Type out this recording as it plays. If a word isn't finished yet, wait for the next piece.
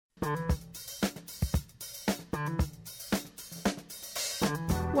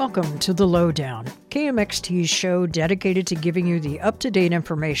Welcome to the Lowdown, KMXT's show dedicated to giving you the up-to-date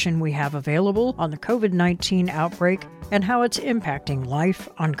information we have available on the COVID-19 outbreak and how it's impacting life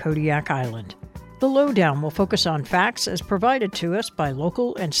on Kodiak Island. The Lowdown will focus on facts as provided to us by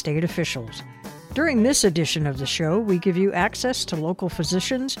local and state officials. During this edition of the show, we give you access to local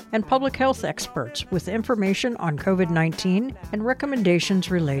physicians and public health experts with information on COVID-19 and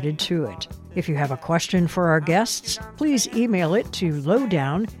recommendations related to it. If you have a question for our guests, please email it to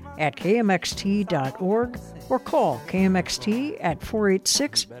lowdown@kmxt.org or call KMXT at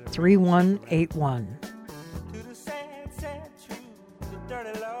 486-3181. This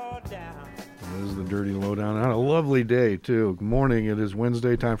is the Dirty Lowdown on a lovely day, too. Good morning. It is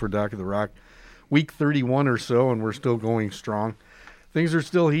Wednesday, time for Doc of the Rock. Week 31 or so, and we're still going strong. Things are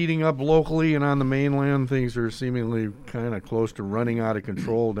still heating up locally and on the mainland. Things are seemingly kind of close to running out of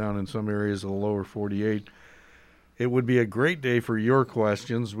control down in some areas of the lower 48. It would be a great day for your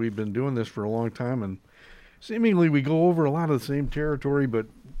questions. We've been doing this for a long time, and seemingly we go over a lot of the same territory, but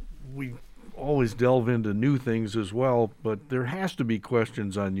we always delve into new things as well. But there has to be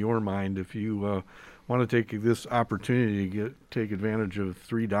questions on your mind if you want to take this opportunity to take advantage of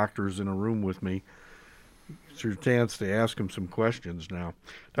 3 doctors in a room with me. It's your chance to ask them some questions now.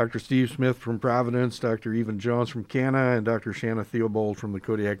 Dr. Steve Smith from Providence, Dr. Evan Jones from KANA, and Dr. Shana Theobald from the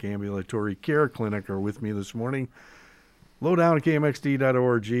Kodiak Ambulatory Care Clinic are with me this morning. Lowdown at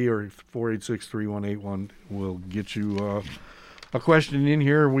kmxd.org or 486-3181 will get you a question in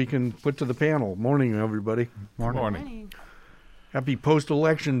here we can put to the panel. Morning, everybody. Morning. Happy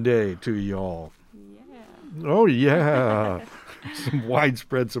post-election day to y'all. Oh, yeah. Some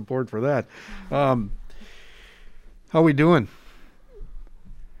widespread support for that. How are we doing?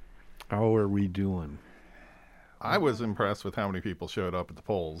 I was impressed with how many people showed up at the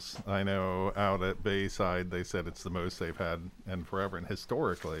polls. I know out at Bayside, they said it's the most they've had in forever. And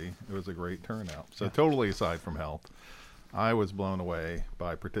historically, it was a great turnout. So totally aside from health, I was blown away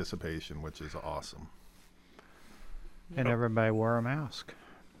by participation, which is awesome. And everybody wore a mask.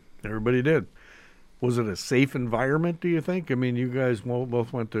 Everybody did. Was it a safe environment, do you think? I mean, you guys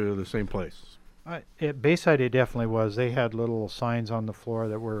both went to the same place. At Bayside, it definitely was. They had little signs on the floor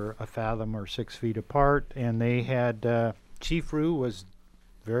that were a fathom or 6 feet apart, and they had Chief Rue was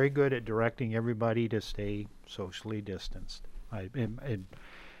very good at directing everybody to stay socially distanced. And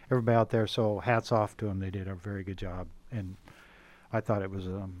everybody out there, so hats off to them. They did a very good job, and I thought it was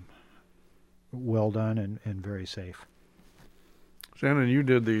well done and very safe. Shannon, you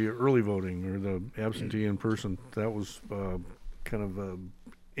did the early voting or the absentee in person. That was kind of an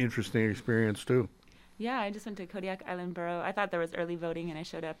interesting experience, too. Yeah, I just went to Kodiak Island Borough. I thought there was early voting, and I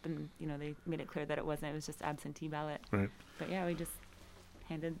showed up, and, they made it clear that it wasn't. It was just absentee ballot. Right. But, yeah, we just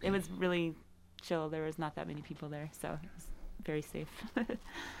handed. It was really chill. There was not that many people there, so it was very safe.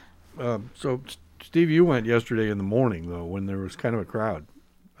 So, Steve, you went yesterday in the morning, though, when there was kind of a crowd.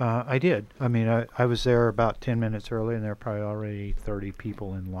 I did. I mean, I was there about 10 minutes early, and there were probably already 30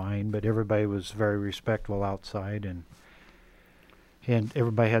 people in line, but everybody was very respectful outside, and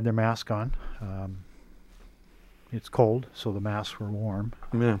everybody had their mask on. It's cold, so the masks were warm.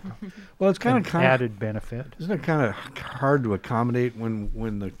 Yeah. Well, it's kind of added benefit. Isn't it kind of hard to accommodate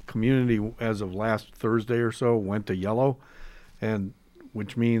when the community, as of last Thursday or so, went to yellow, and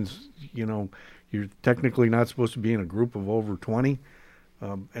which means, you're technically not supposed to be in a group of over 20.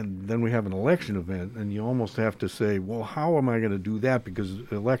 And then we have an election event, and you almost have to say, well, how am I going to do that? Because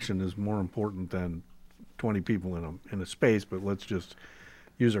election is more important than 20 people in a space, but let's just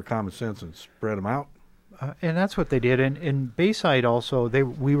use our common sense and spread them out. And that's what they did. And in Bayside also,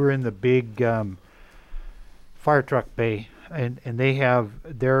 we were in the big fire truck bay, and they have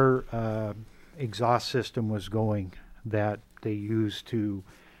their exhaust system was going that they use to,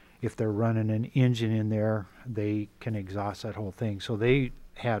 if they're running an engine in there, they can exhaust that whole thing. So they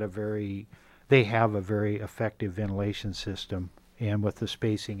have a very effective ventilation system, and with the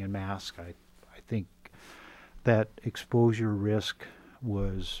spacing and mask, I think that exposure risk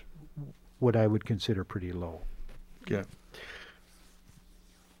was what I would consider pretty low. Yeah.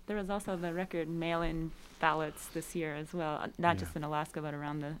 There was also the record mail-in ballots this year as well, not just in Alaska, but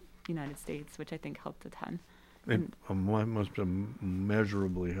around the United States, which I think helped a ton. It must have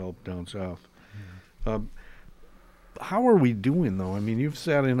measurably helped down south. Yeah. How are we doing, though? I mean, you've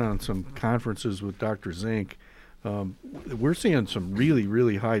sat in on some conferences with Dr. Zink. We're seeing some really,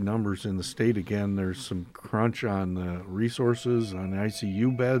 really high numbers in the state again. There's some crunch on the resources, on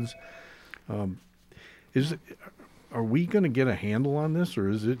ICU beds. Are we going to get a handle on this, or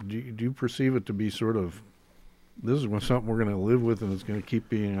is it? Do you perceive it to be sort of this is something we're going to live with, and it's going to keep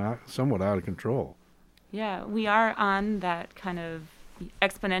being somewhat out of control. Yeah, we are on that kind of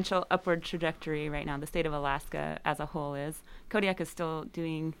exponential upward trajectory right now. The state of Alaska as a whole is. Kodiak is still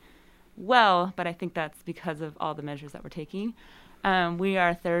doing well, but I think that's because of all the measures that we're taking. We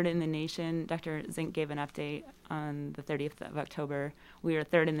are third in the nation. Dr. Zink gave an update on the 30th of October. We are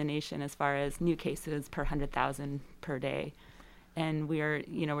third in the nation as far as new cases per 100,000 per day. And we're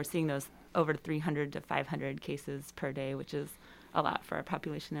seeing those over 300 to 500 cases per day, which is a lot for our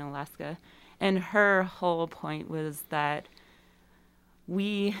population in Alaska. And her whole point was that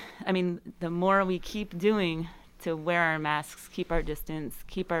the more we keep doing to wear our masks, keep our distance,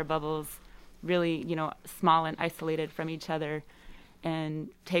 keep our bubbles really, small and isolated from each other, and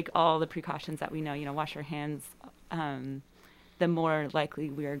take all the precautions that we know, wash our hands, the more likely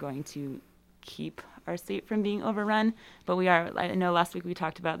we are going to keep our state from being overrun. But I know last week we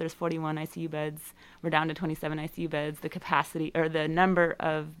talked about there's 41 ICU beds. We're down to 27 ICU beds. The capacity, or the number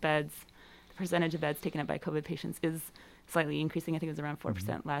of beds, the percentage of beds taken up by COVID patients is slightly increasing. I think it was around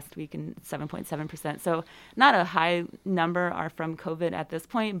 4% last week and 7.7%. So not a high number are from COVID at this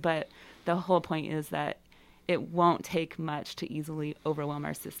point, but the whole point is that it won't take much to easily overwhelm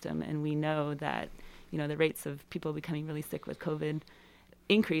our system. And we know that, the rates of people becoming really sick with COVID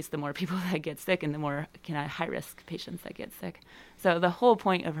increase the more people that get sick and the more high-risk patients that get sick. So the whole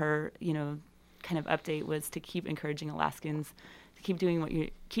point of her, kind of update was to keep encouraging Alaskans to keep doing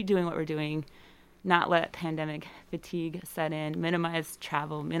what we're doing, not let pandemic fatigue set in, minimize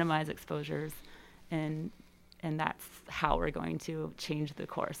travel, minimize exposures, and that's how we're going to change the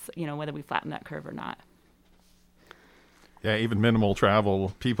course, whether we flatten that curve or not. Yeah, even minimal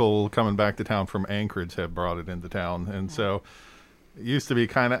travel. People coming back to town from Anchorage have brought it into town. And so it used to be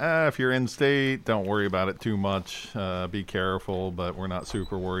kind of, if you're in state, don't worry about it too much. Be careful, but we're not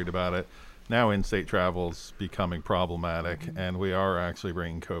super worried about it. Now in-state travel is becoming problematic, and we are actually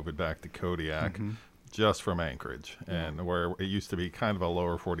bringing COVID back to Kodiak just from Anchorage, and where it used to be kind of a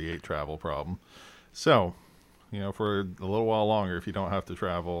lower 48 travel problem. So, for a little while longer, if you don't have to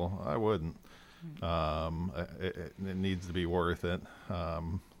travel, I wouldn't. It needs to be worth it.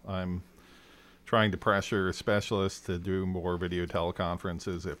 I'm trying to pressure specialists to do more video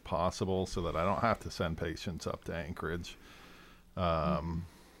teleconferences if possible so that I don't have to send patients up to Anchorage.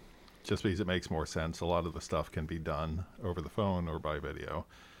 Just because it makes more sense. A lot of the stuff can be done over the phone or by video.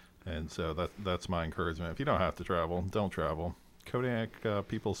 And so that's my encouragement. If you don't have to travel, don't travel. Kodiak,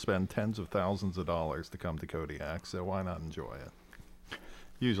 people spend tens of thousands of dollars to come to Kodiak, so why not enjoy it?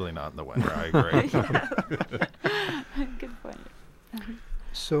 Usually not in the winter, I agree. Good point.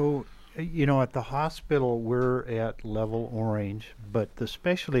 So, at the hospital, we're at level orange, but the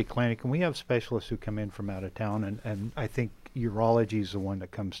specialty clinic, and we have specialists who come in from out of town, and I think urology is the one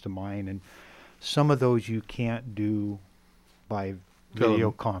that comes to mind, and some of those you can't do by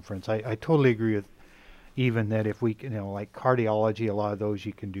video conference. I totally agree with even that if we can, like cardiology, a lot of those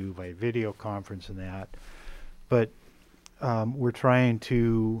you can do by video conference and that, but we're trying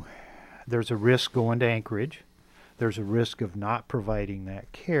to, there's a risk going to Anchorage. There's a risk of not providing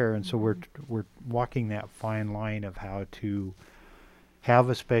that care. And so we're walking that fine line of how to have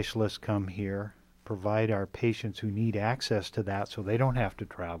a specialist come here, provide our patients who need access to that so they don't have to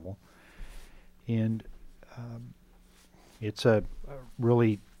travel. And it's a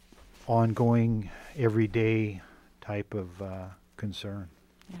really ongoing, everyday type of concern.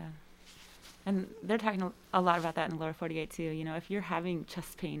 Yeah. And they're talking a lot about that in the lower 48 too. If you're having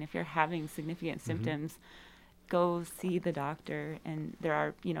chest pain, if you're having significant symptoms, go see the doctor. And there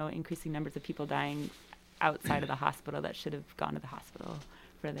are, increasing numbers of people dying outside of the hospital that should have gone to the hospital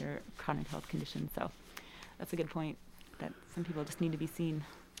for their chronic health condition. So that's a good point, that some people just need to be seen.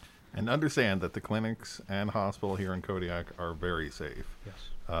 And understand that the clinics and hospital here in Kodiak are very safe.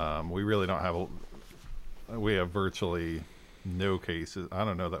 Yes. We really don't have we have virtually no cases. I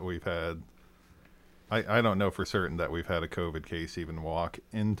don't know that we've had, I don't know for certain that we've had a COVID case even walk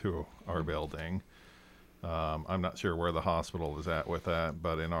into our building. I'm not sure where the hospital is at with that,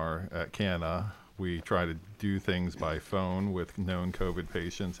 but at KANA, we try to do things by phone with known COVID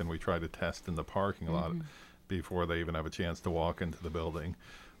patients, and we try to test in the parking lot before they even have a chance to walk into the building.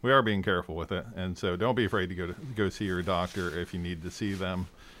 We are being careful with it, and so don't be afraid to go see your doctor if you need to see them.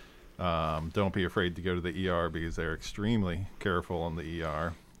 Don't be afraid to go to the ER because they're extremely careful in the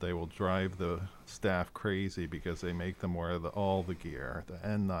ER. They will drive the staff crazy because they make them wear all the gear, the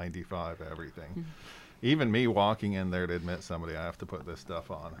N95, everything. Even me walking in there to admit somebody, I have to put this stuff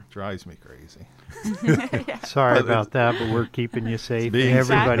on. It drives me crazy. Sorry about that, but we're keeping you safe and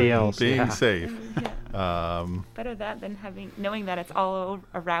everybody else. Being safe. Better that than knowing that it's all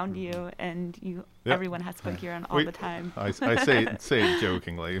around you and everyone has to put gear on all the time. I say it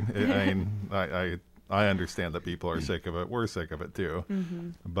jokingly. I mean, I understand that people are sick of it. We're sick of it too.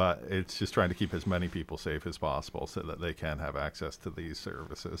 But it's just trying to keep as many people safe as possible so that they can have access to these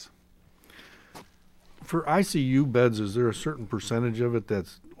services. For ICU beds, is there a certain percentage of it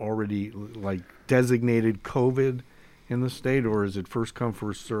that's already like designated COVID in the state, or is it first come,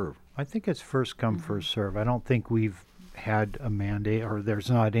 first serve? I think it's first come, first serve. I don't think we've had a mandate, or there's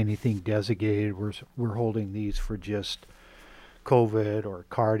not anything designated. We're holding these for just COVID or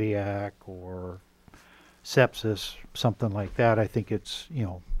cardiac or sepsis, something like that. I think it's,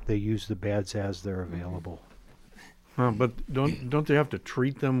 they use the beds as they're available. But don't they have to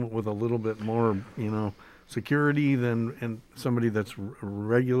treat them with a little bit more, security than somebody that's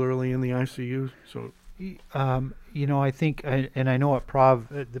regularly in the ICU? So, I think, and I know at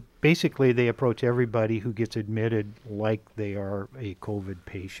basically they approach everybody who gets admitted like they are a COVID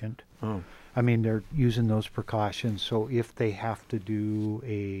patient. Oh. I mean, they're using those precautions. So if they have to do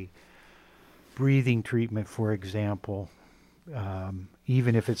a breathing treatment, for example,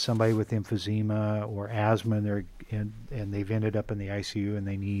 even if it's somebody with emphysema or asthma and they've ended up in the ICU and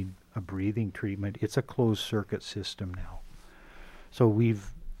they need a breathing treatment, it's a closed circuit system now.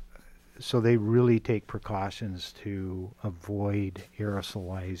 So they really take precautions to avoid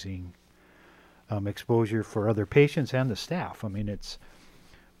aerosolizing exposure for other patients and the staff. I mean, it's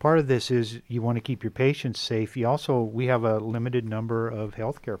part of this is you want to keep your patients safe. We have a limited number of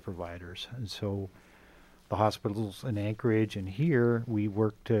healthcare providers, and so the hospitals in Anchorage and here, we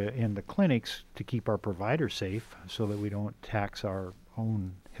work in the clinics to keep our providers safe so that we don't tax our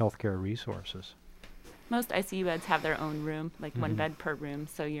own healthcare resources. Most ICU beds have their own room, like one bed per room,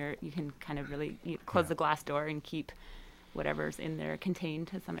 so you can kind of really close the glass door and keep whatever's in there contained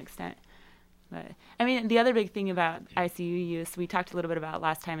to some extent. But I mean, the other big thing about ICU use, we talked a little bit about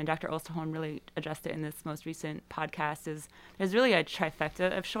last time, and Dr. Olsterholm really addressed it in this most recent podcast, is there's really a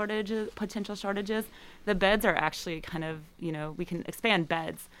trifecta of potential shortages. The beds are actually kind of, we can expand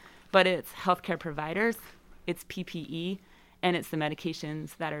beds, but it's healthcare providers, it's PPE, and it's the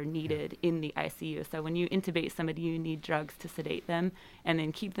medications that are needed in the ICU. So when you intubate somebody, you need drugs to sedate them and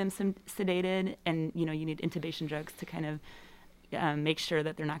then keep them sedated, and you need intubation drugs to kind of make sure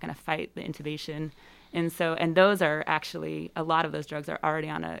that they're not going to fight the intubation. And those are actually, a lot of those drugs are already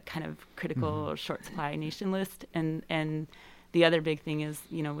on a kind of critical short supply nation list. And the other big thing is,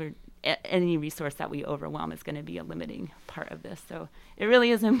 any resource that we overwhelm is going to be a limiting part of this. So it really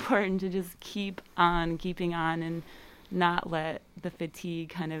is important to just keep on keeping on and not let the fatigue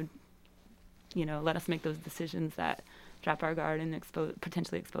kind of, let us make those decisions that drop our guard and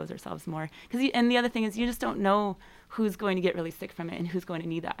potentially expose ourselves more. And the other thing is, you just don't know who's going to get really sick from it and who's going to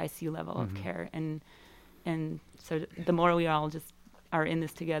need that ICU level of care. And so the more we all just are in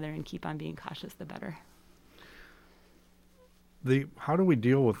this together and keep on being cautious, the better. How do we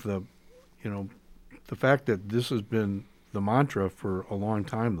deal with the fact that this has been the mantra for a long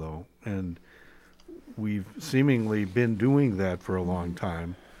time, though, and we've seemingly been doing that for a long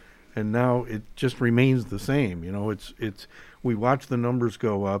time, and now it just remains the same. It's we watch the numbers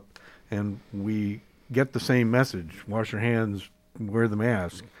go up, and we get the same message: wash your hands, wear the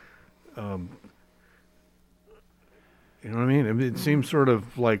mask. You know what I mean? It seems sort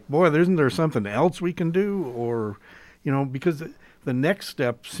of like, boy, isn't there something else we can do? Or, because the next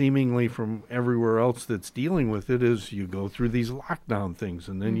step, seemingly from everywhere else that's dealing with it, is you go through these lockdown things,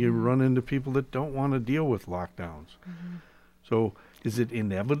 and then you run into people that don't want to deal with lockdowns. So is it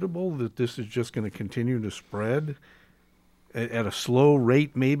inevitable that this is just going to continue to spread at a slow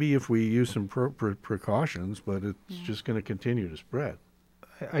rate, maybe, if we use some precautions, but it's just going to continue to spread?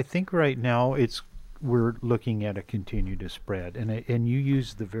 I think right now we're looking at a continue to spread, and you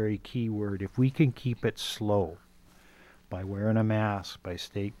use the very key word. If we can keep it slow, by wearing a mask, by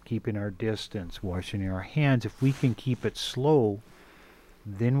keeping our distance, washing our hands, if we can keep it slow,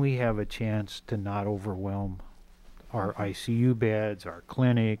 then we have a chance to not overwhelm our ICU beds, our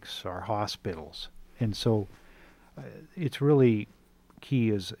clinics, our hospitals. And so it's really key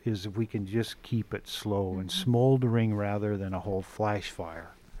is if we can just keep it slow and smoldering rather than a whole flash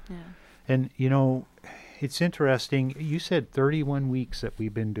fire. Yeah. And, it's interesting. You said 31 weeks that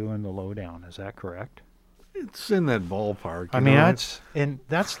we've been doing the Lowdown. Is that correct? It's in that ballpark. I mean,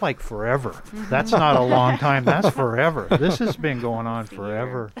 that's like forever. That's not a long time. That's forever. This has been going on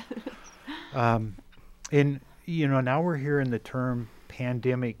forever. And, now we're hearing the term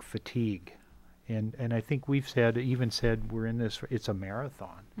pandemic fatigue. And I think we've said we're in this, it's a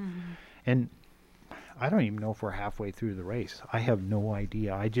marathon. And I don't even know if we're halfway through the race. I have no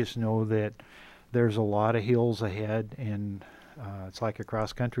idea. I just know that there's a lot of hills ahead, and it's like a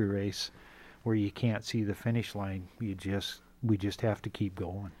cross-country race where you can't see the finish line. We just have to keep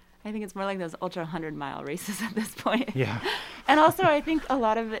going. I think it's more like those ultra 100-mile races at this point. Yeah. And also, I think a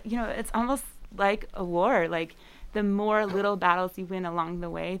lot of it, it's almost like a war. Like, the more little battles you win along the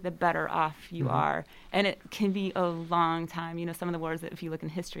way, the better off you are. And it can be a long time. Some of the wars that, if you look in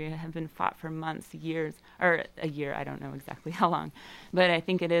history, have been fought for months, years, or a year. I don't know exactly how long. But I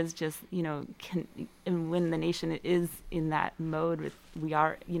think it is just, and when the nation is in that mode, we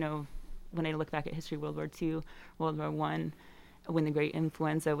are, when I look back at history, World War II, World War I, when the great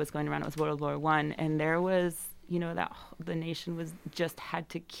influenza was going around, it was World War I, and there was, that the nation was just had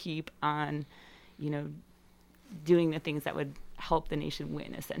to keep on, doing the things that would help the nation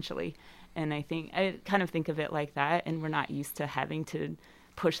win, essentially. And I kind of think of it like that, and we're not used to having to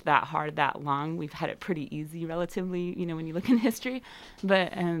push that hard that long. We've had it pretty easy, relatively, when you look in history.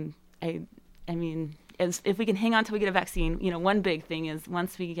 But I mean, if we can hang on till we get a vaccine, one big thing is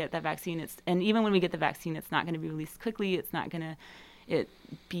once we get that vaccine, and even when we get the vaccine, it's not going to be released quickly. It's not going to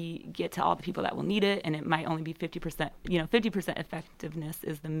get to all the people that will need it, and it might only be 50%. 50% effectiveness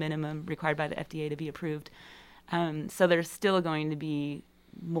is the minimum required by the FDA to be approved. So there's still going to be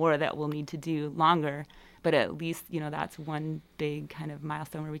more that we'll need to do longer, but at least that's one big kind of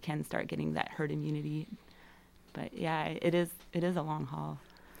milestone where we can start getting that herd immunity. But yeah, it is a long haul.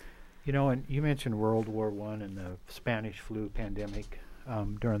 And you mentioned World War I and the Spanish flu pandemic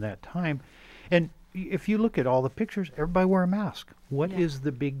during that time. And if you look at all the pictures, everybody wear a mask. What is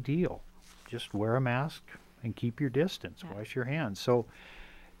the big deal? Just wear a mask and keep your distance. Yeah. Wash your hands. So,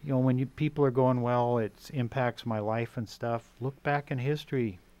 when people are going, well, it impacts my life and stuff, look back in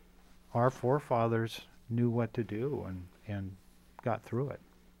history. Our forefathers knew what to do and got through it.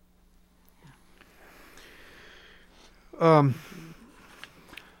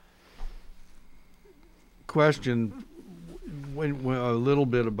 Question, when a little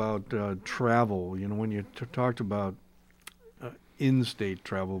bit about travel. When you talked about in-state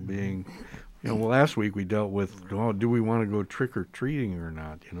travel being, last week we dealt with, do we want to go trick-or-treating or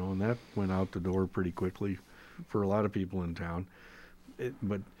not? And that went out the door pretty quickly for a lot of people in town.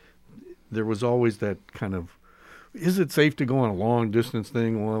 But there was always that kind of, is it safe to go on a long-distance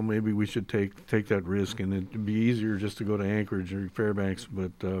thing? Well, maybe we should take that risk, and it'd be easier just to go to Anchorage or Fairbanks,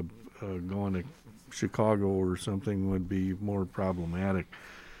 but going to Chicago or something would be more problematic.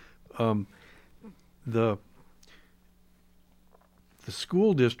 The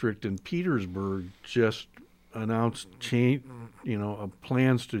school district in Petersburg just announced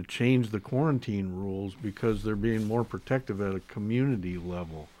plans to change the quarantine rules because they're being more protective at a community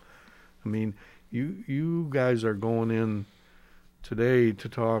level. I mean, you guys are going in today to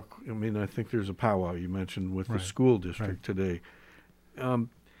talk. I mean, I think there's a powwow you mentioned with the school district today.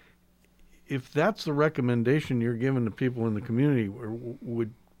 If that's the recommendation you're giving to people in the community,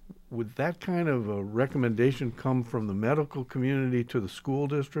 would that kind of a recommendation come from the medical community to the school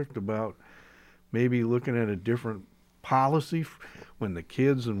district about maybe looking at a different policy when the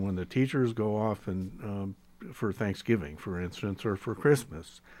kids and when the teachers go off and for Thanksgiving, for instance, or for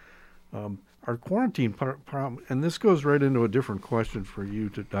Christmas? Our quarantine problem, and this goes right into a different question for you,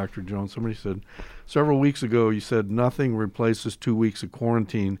 to Dr. Jones. Somebody said several weeks ago, you said nothing replaces 2 weeks of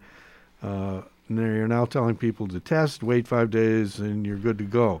quarantine. You're now telling people to test, wait 5 days, and you're good to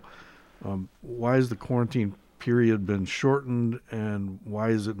go. Why has the quarantine period been shortened, and why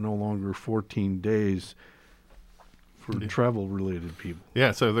is it no longer 14 days for travel-related people?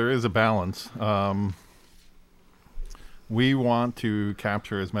 Yeah, so there is a balance. We want to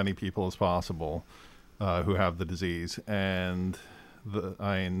capture as many people as possible who have the disease, and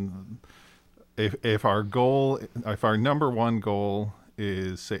if our number one goal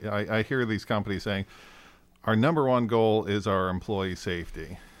is, I hear these companies saying, our number one goal is our employee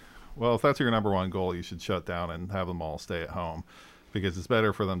safety. Well, if that's your number one goal, you should shut down and have them all stay at home, because it's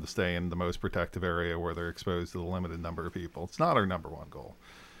better for them to stay in the most protective area where they're exposed to the limited number of people. It's not our number one goal.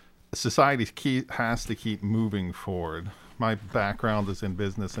 Society has to keep moving forward. My background is in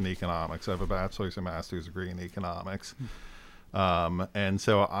business and economics. I have a bachelor's and master's degree in economics. And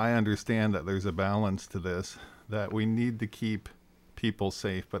so I understand that there's a balance to this, that we need to keep people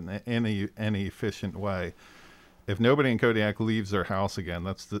safe, but in any efficient way. If nobody in Kodiak leaves their house again,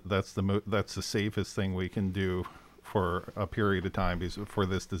 that's the safest thing we can do for a period of time for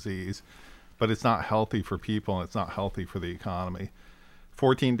this disease. But it's not healthy for people, and it's not healthy for the economy.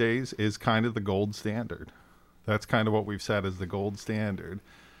 14 days is kind of the gold standard. That's kind of what we've said is the gold standard.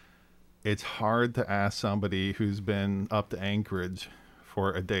 It's hard to ask somebody who's been up to Anchorage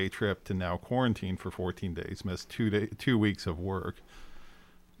for a day trip to now quarantine for 14 days, miss 2 weeks of work.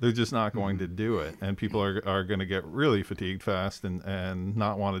 they're just not going to do it. And people are going to get really fatigued fast and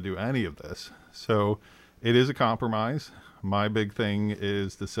not want to do any of this. So it is a compromise. My big thing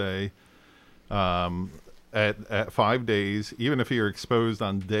is to say, at 5 days, even if you're exposed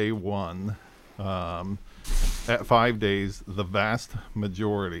on day one, at 5 days, the vast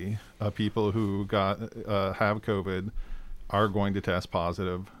majority of people who have COVID are going to test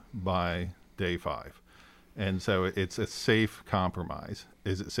positive by day 5. And so it's a safe compromise.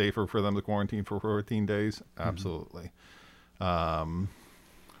 Is it safer for them to quarantine for 14 days? Absolutely.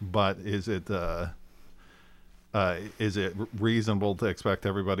 But is it reasonable to expect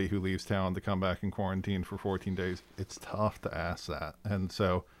everybody who leaves town to come back and quarantine for 14 days? It's tough to ask that. And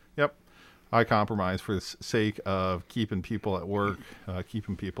so, yep, I compromise for the sake of keeping people at work,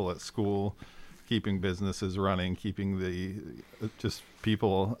 keeping people at school, keeping businesses running, keeping the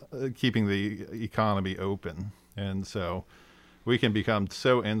economy open. And so we can become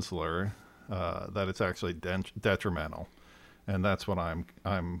so insular that it's actually detrimental. And that's what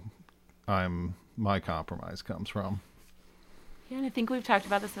my compromise comes from. Yeah, and I think we've talked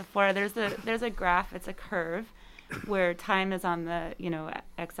about this before. There's a graph, it's a curve, where time is on the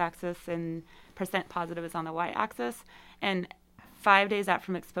x-axis and percent positive is on the y-axis. And 5 days out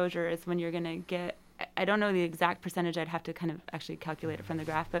from exposure is when you're going to get, I don't know the exact percentage, I'd have to kind of actually calculate it from the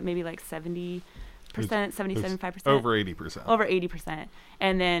graph, but maybe like 70%, 75%. Over 80%. Over 80%.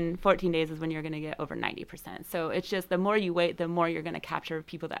 And then 14 days is when you're going to get over 90%. So it's just the more you wait, the more you're going to capture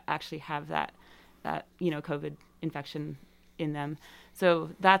people that actually have that COVID infection in them.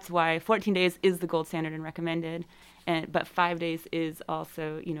 So that's why 14 days is the gold standard and recommended. But 5 days is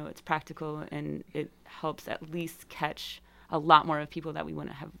also, it's practical and it helps at least catch a lot more of people that we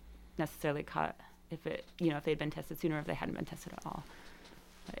wouldn't have necessarily caught if they'd been tested sooner or if they hadn't been tested at all.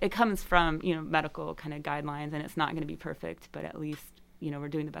 It comes from, medical kind of guidelines, and it's not going to be perfect, but at least, we're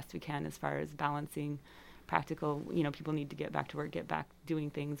doing the best we can as far as balancing practical, people need to get back to work, get back doing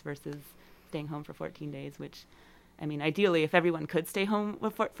things versus staying home for 14 days, which, ideally, if everyone could stay home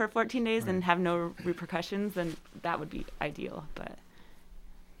for 14 days and have no repercussions, then that would be ideal, but...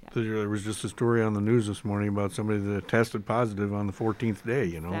 There was just a story on the news this morning about somebody that tested positive on the 14th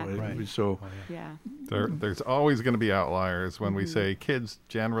day, Exactly. Right. So yeah. There's always going to be outliers when we say kids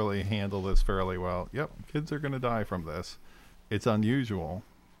generally handle this fairly well. Yep, kids are going to die from this. It's unusual,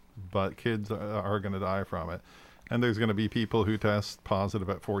 but kids are going to die from it. And there's going to be people who test positive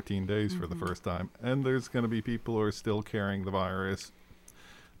at 14 days for the first time. And there's going to be people who are still carrying the virus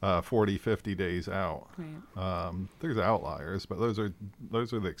 40, 50 days out. Right. There's outliers, but those are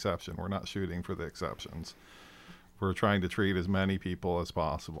the exception. We're not shooting for the exceptions. We're trying to treat as many people as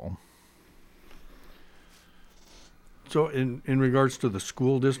possible. So in regards to the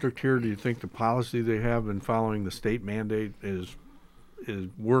school district here, do you think the policy they have in following the state mandate is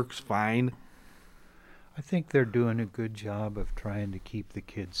works fine? I think they're doing a good job of trying to keep the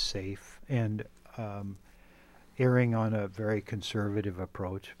kids safe and erring on a very conservative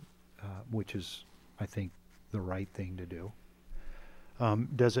approach, which is, I think, the right thing to do.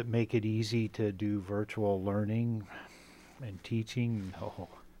 Does it make it easy to do virtual learning and teaching? No.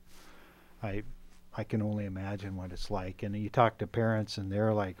 I can only imagine what it's like. And you talk to parents and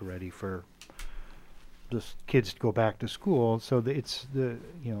they're like ready for the kids to go back to school. So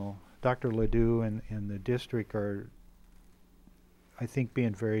Dr. Ledoux and the district are, I think,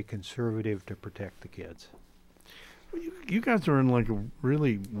 being very conservative to protect the kids. You guys are in like a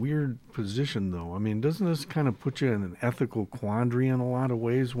really weird position, though. Doesn't this kind of put you in an ethical quandary in a lot of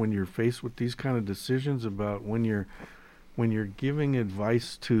ways when you're faced with these kind of decisions about when you're giving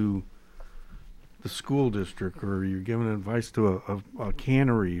advice to the school district or you're giving advice to a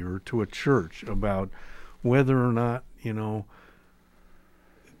cannery or to a church about whether or not,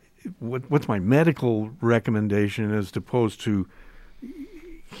 what's my medical recommendation as opposed to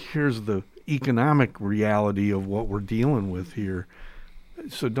here's the economic reality of what we're dealing with here.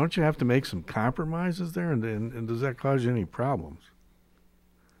 So don't you have to make some compromises there? And does that cause you any problems?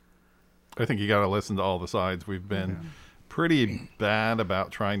 I think you got to listen to all the sides. We've been pretty bad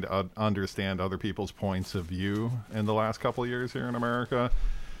about trying to understand other people's points of view in the last couple of years here in America.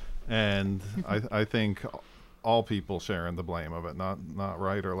 And I think all people share in the blame of it, not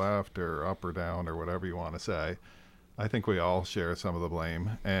right or left or up or down or whatever you want to say. I think we all share some of the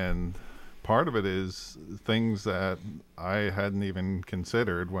blame. And part of it is things that I hadn't even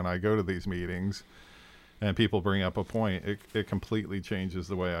considered when I go to these meetings and people bring up a point. It completely changes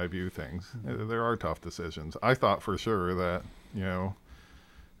the way I view things. There are tough decisions. I thought for sure that,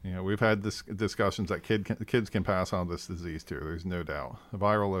 we've had discussions that kids can pass on this disease too. There's no doubt. The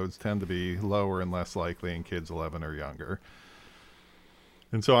viral loads tend to be lower and less likely in kids 11 or younger.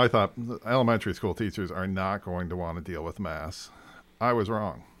 And so I thought elementary school teachers are not going to want to deal with masks. I was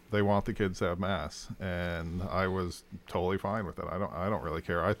wrong. They want the kids to have masks, and I was totally fine with it. I don't really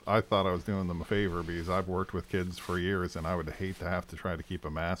care. I thought I was doing them a favor because I've worked with kids for years, and I would hate to have to try to keep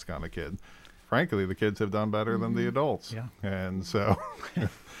a mask on a kid. Frankly, the kids have done better than the adults. Yeah. And so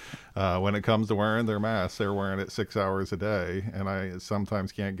when it comes to wearing their masks, they're wearing it 6 hours a day, and I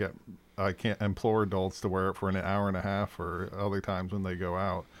sometimes can't implore adults to wear it for an hour and a half or other times when they go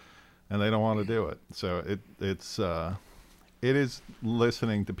out, and they don't want to do it. So it is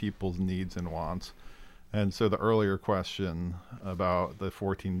listening to people's needs and wants. And so the earlier question about the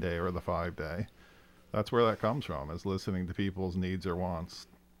 14-day or the 5-day, that's where that comes from, is listening to people's needs or wants.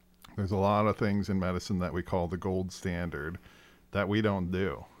 There's a lot of things in medicine that we call the gold standard that we don't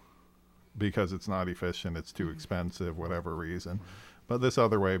do because it's not efficient, it's too expensive, whatever reason. But this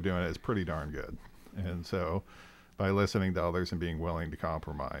other way of doing it is pretty darn good. And so by listening to others and being willing to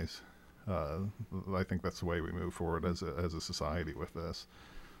compromise, I think that's the way we move forward as a society with this.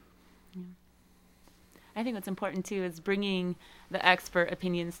 Yeah. I think what's important too is bringing the expert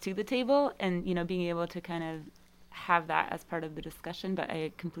opinions to the table, and being able to kind of have that as part of the discussion. But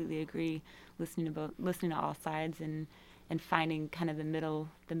I completely agree, listening to all sides and finding kind of the middle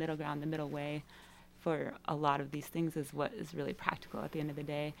ground, the middle way for a lot of these things is what is really practical at the end of the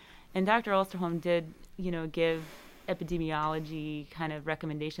day. And Dr. Ulsterholm did, give epidemiology kind of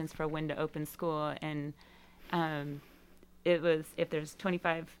recommendations for when to open school, and it was, if there's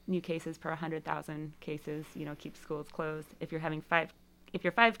 25 new cases per 100,000 cases, keep schools closed. If you're having 5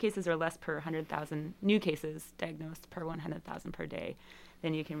 cases or less per 100,000 new cases diagnosed per 100,000 per day,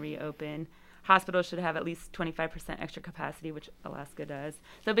 then you can reopen. Hospitals should have at least 25% extra capacity, which Alaska does.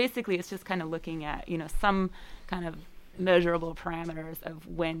 So basically, it's just kind of looking at, some kind of measurable parameters of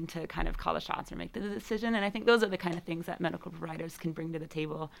when to kind of call the shots or make the decision. And I think those are the kind of things that medical providers can bring to the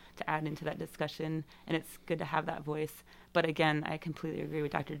table to add into that discussion. And it's good to have that voice. But again, I completely agree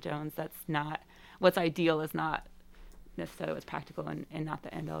with Dr. Jones. That's not, what's ideal is not necessarily what's practical and not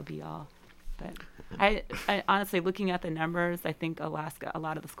the end all be all. But I honestly, looking at the numbers, I think Alaska, a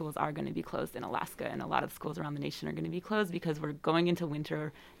lot of the schools are going to be closed in Alaska, and a lot of the schools around the nation are going to be closed because we're going into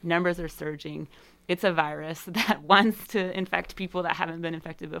winter. Numbers are surging. It's a virus that wants to infect people that haven't been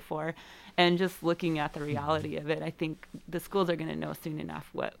infected before. And just looking at the reality of it, I think the schools are going to know soon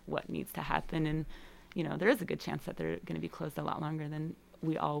enough what needs to happen. And, there is a good chance that they're going to be closed a lot longer than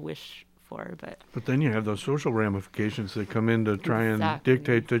we all wish for. But then you have those social ramifications that come in to try and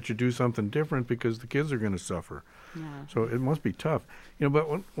dictate that you do something different because the kids are going to suffer. Yeah. So it must be tough. But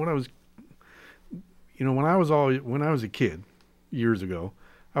when I was a kid years ago,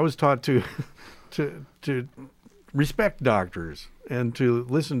 I was taught to respect doctors and to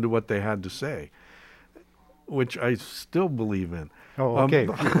listen to what they had to say, which I still believe in. Oh, okay.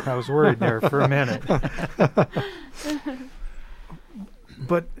 I was worried there for a minute.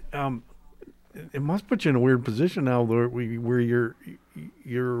 But it must put you in a weird position now where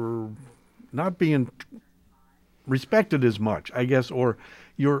you're not being respected as much, I guess, or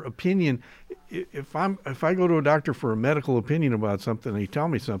your opinion. If I go to a doctor for a medical opinion about something and he tell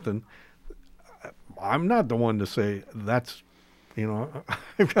me something, I'm not the one to say that's,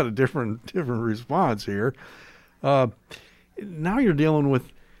 I've got a different response here. Now you're dealing with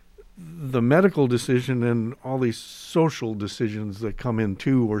the medical decision and all these social decisions that come in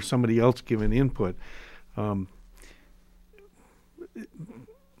too, or somebody else giving input. Well,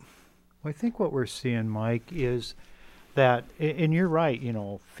 I think what we're seeing, Mike, is that, and you're right,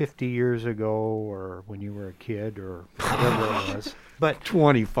 50 years ago or when you were a kid or whatever it was. But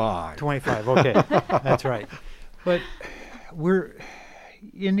 25. 25, okay. That's right. But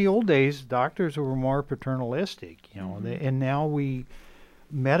in the old days, doctors were more paternalistic, and now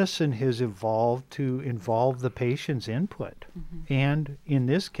medicine has evolved to involve the patient's input. Mm-hmm. And in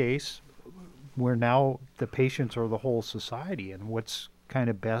this case, we're now the patients or the whole society and what's kind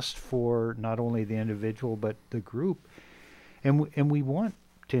of best for not only the individual but the group. And we want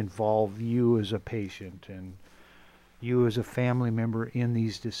to involve you as a patient and you as a family member in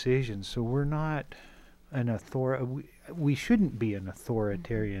these decisions. So we're not we shouldn't be an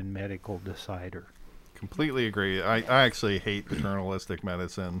authoritarian medical decider. Completely agree. I actually hate paternalistic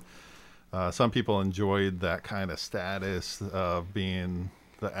medicine. Some people enjoyed that kind of status of being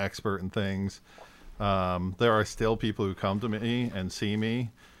the expert in things. There are still people who come to me and see me,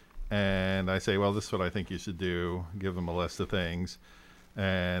 and I say, well, this is what I think you should do, give them a list of things.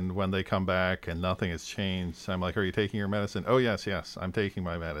 And when they come back and nothing has changed, I'm like, are you taking your medicine? Oh, yes, I'm taking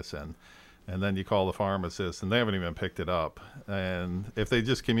my medicine. And then you call the pharmacist, and they haven't even picked it up. And if they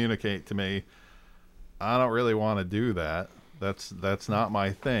just communicate to me, I don't really want to do that, That's not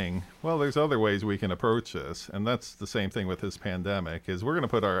my thing. Well, there's other ways we can approach this, and that's the same thing with this pandemic. Is we're going to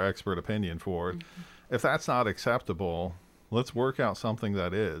put our expert opinion forward. Mm-hmm. If that's not acceptable, let's work out something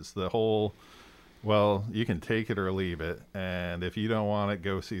that is. The whole, well, you can take it or leave it, and if you don't want it,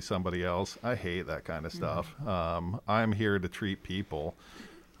 go see somebody else. I hate that kind of stuff. I'm here to treat people,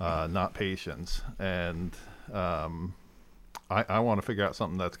 not patients, and I want to figure out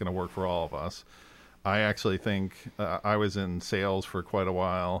something that's going to work for all of us. I actually think I was in sales for quite a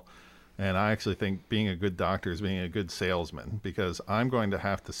while, and I actually think being a good doctor is being a good salesman, because I'm going to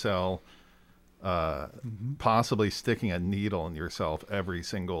have to sell possibly sticking a needle in yourself every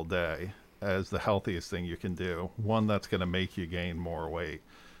single day as the healthiest thing you can do. One that's going to make you gain more weight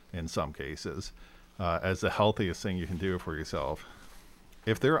in some cases, as the healthiest thing you can do for yourself.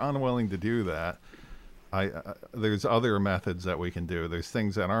 If they're unwilling to do that, there's other methods that we can do. There's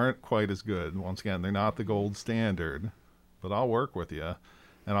things that aren't quite as good. Once again, they're not the gold standard, but I'll work with you,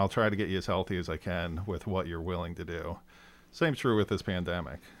 and I'll try to get you as healthy as I can with what you're willing to do. Same true with this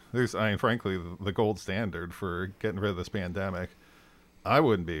pandemic. Frankly, the gold standard for getting rid of this pandemic, I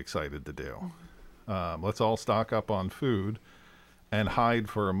wouldn't be excited to do. Let's all stock up on food and hide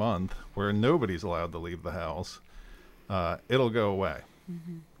for a month where nobody's allowed to leave the house. It'll go away.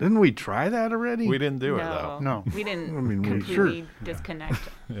 Mm-hmm. Didn't we try that already? We didn't do it, though. No. We didn't we completely disconnect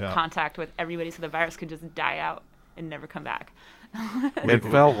contact with everybody so the virus could just die out and never come back. It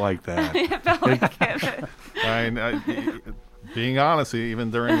felt like that. It felt like it. Being honest,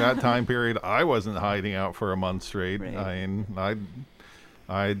 even during that time period, I wasn't hiding out for a month straight. Right.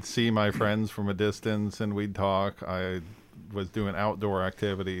 I'd see my friends from a distance and we'd talk. I was doing outdoor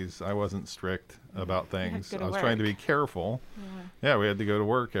activities. I wasn't strict about things. I was trying to be careful. Yeah, we had to go to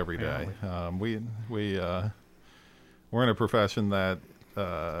work every day. We're in a profession that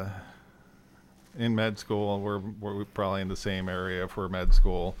in med school, we're probably in the same area for med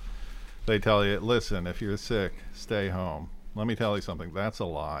school. They tell you, listen, if you're sick, stay home. Let me tell you something. That's a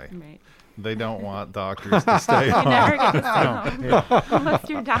lie. Right. They don't want doctors to stay home. You never get to stay home unless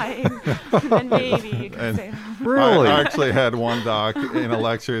you're dying. And then maybe you can stay home. Really? I actually had one doc in a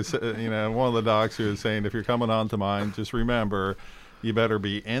lecture, one of the docs who was saying, if you're coming on to mine, just remember, you better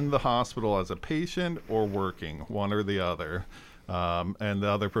be in the hospital as a patient or working, one or the other. And the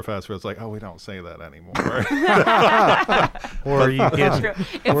other professor was like, "Oh, we don't say that anymore." Or you get,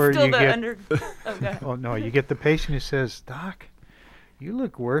 Oh, no, you get the patient who says, "Doc, you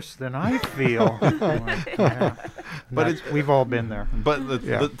look worse than I feel." But we've all been there. But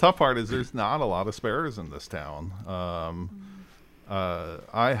the tough part is there's not a lot of spares in this town.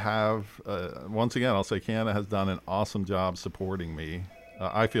 I have, once again, I'll say KANA has done an awesome job supporting me.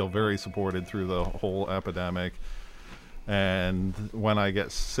 I feel very supported through the whole epidemic. And when I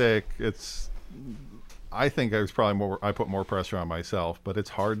get sick, I think I put more pressure on myself, but it's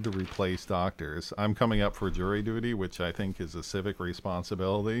hard to replace doctors. I'm coming up for jury duty, which I think is a civic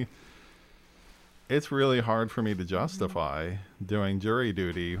responsibility. It's really hard for me to justify doing jury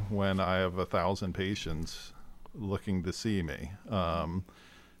duty when I have 1,000 patients looking to see me.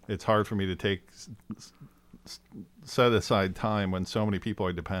 It's hard for me to set aside time when so many people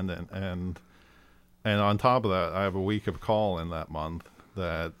are dependent, and on top of that, I have a week of call in that month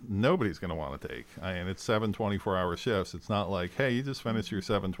that nobody's going to want to take. It's 7 24-hour shifts. It's not like, hey, you just finished your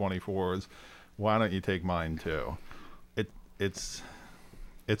 7 24s. Why don't you take mine too? It's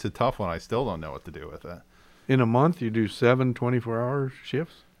a tough one. I still don't know what to do with it. In a month, you do 7 24-hour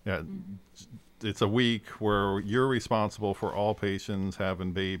shifts? Yeah. It's a week where you're responsible for all patients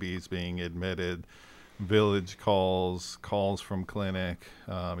having babies, being admitted, village calls from clinic.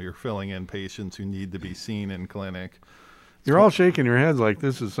 You're filling in patients who need to be seen in clinic. You're all shaking your heads like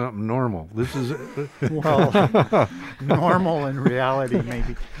this is something normal. This is normal in reality,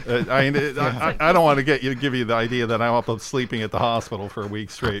 maybe. I don't want to give you the idea that I'm up sleeping at the hospital for a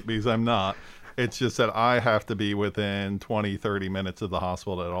week straight, because I'm not. It's just that I have to be within 20, 30 minutes of the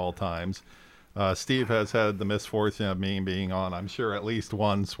hospital at all times. Steve has had the misfortune of me being on, I'm sure, at least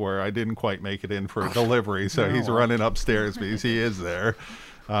once where I didn't quite make it in for a delivery, so he's running upstairs because he is there.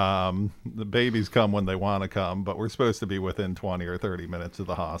 The babies come when they want to come, but we're supposed to be within 20 or 30 minutes of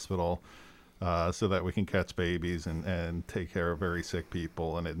the hospital so that we can catch babies and take care of very sick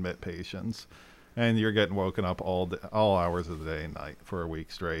people and admit patients. And you're getting woken up all hours of the day and night for a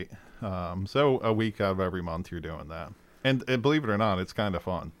week straight. So a week out of every month you're doing that. And believe it or not, it's kind of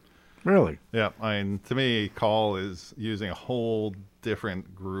fun. Really? Yeah. To me, call is using a whole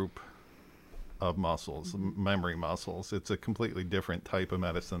different group of muscles, memory muscles. It's a completely different type of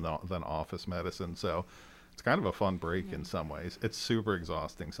medicine than office medicine. So it's kind of a fun break in some ways. It's super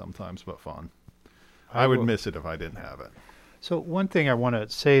exhausting sometimes, but fun. I would miss it if I didn't have it. So one thing I want to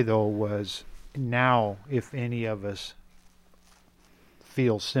say, though, was now if any of us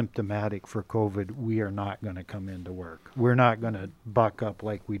feel symptomatic for COVID, we are not going to come into work. We're not going to buck up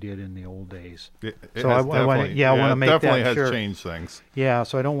like we did in the old days. So I want to make that definitely has sure. changed things. Yeah,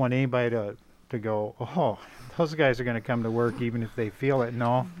 so I don't want anybody to go, oh, those guys are going to come to work even if they feel it.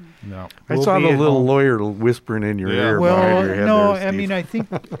 No. No. I saw the little lawyer whispering in your ear behind your head no, there, I Steve. mean, I think,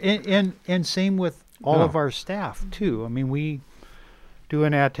 and same with all of our staff, too. I mean, we do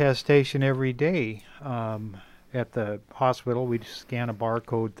an attestation every day. At the hospital, we just scan a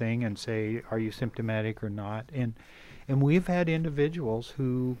barcode thing and say, are you symptomatic or not? And we've had individuals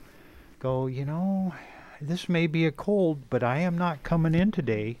who go, this may be a cold, but I am not coming in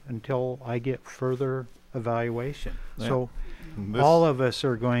today until I get further evaluation. Yeah. So all of us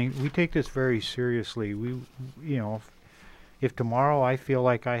are we take this very seriously. We, if tomorrow I feel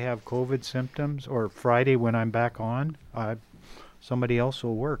like I have COVID symptoms, or Friday when I'm back on, somebody else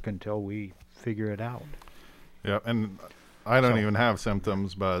will work until we figure it out. Yeah, and I don't even have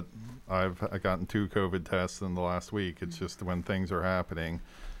symptoms, but I've gotten 2 COVID tests in the last week. It's just when things are happening,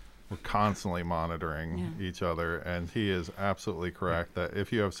 we're constantly monitoring each other. And he is absolutely correct that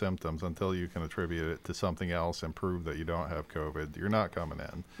if you have symptoms, until you can attribute it to something else and prove that you don't have COVID, you're not coming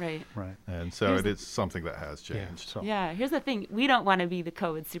in. Right. And so it is something that has changed. Yeah, here's the thing. We don't want to be the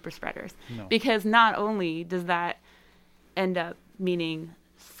COVID super spreaders. No. Because not only does that end up meaning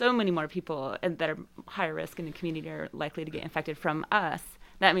so many more people that are higher risk in the community are likely to get infected from us,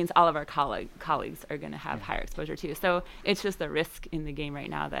 that means all of our colleagues are going to have higher exposure too. So it's just the risk in the game right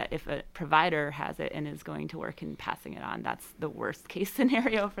now that if a provider has it and is going to work and passing it on, that's the worst case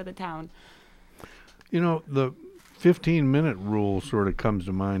scenario for the town. The 15-minute rule sort of comes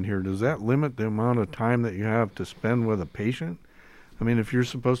to mind here. Does that limit the amount of time that you have to spend with a patient? I mean, if you're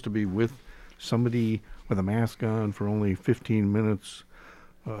supposed to be with somebody with a mask on for only 15 minutes,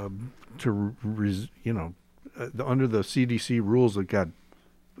 under the CDC rules that got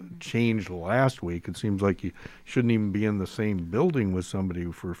changed last week, it seems like you shouldn't even be in the same building with somebody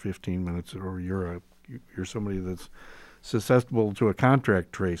for 15 minutes, or you're somebody that's susceptible to a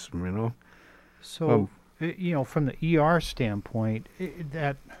contact trace. So from the ER standpoint,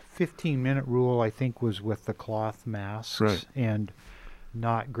 that 15-minute rule I think was with the cloth masks and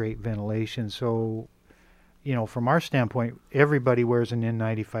not great ventilation. So from our standpoint, everybody wears an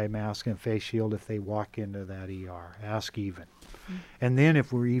N95 mask and face shield if they walk into that ER. Ask even. Mm-hmm. And then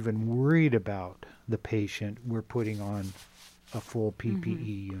if we're even worried about the patient, we're putting on a full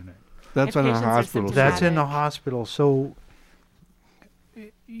PPE unit. That's in a hospital. That's in the hospital. So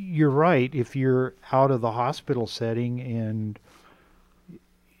you're right. If you're out of the hospital setting, and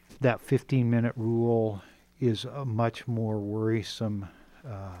that 15-minute rule is a much more worrisome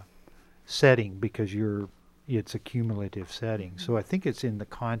setting because it's a cumulative setting. So I think it's in the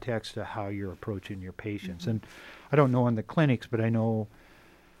context of how you're approaching your patients. And I don't know in the clinics, but I know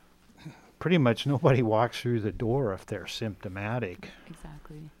pretty much nobody walks through the door if they're symptomatic.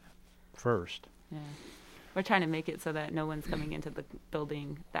 Exactly. First. Yeah. We're trying to make it so that no one's coming into the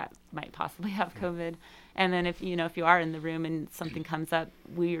building that might possibly have COVID. And then if you are in the room and something comes up,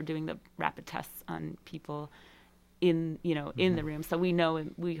 we are doing the rapid tests on people in the room, so we know,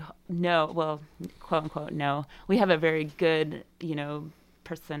 well, quote unquote know, we have a very good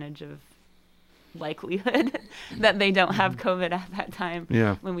percentage of likelihood that they don't have COVID at that time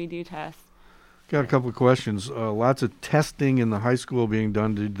when we do test. Got a couple of questions. Lots of testing in the high school being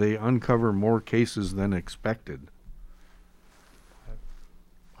done. Did they uncover more cases than expected?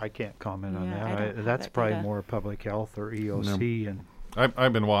 I can't comment on that. That's probably more public health or EOC. And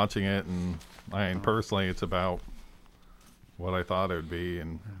I've been watching it, and personally, it's about what I thought it would be,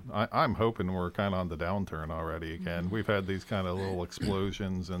 and I'm hoping we're kind of on the downturn already again. We've had these kind of little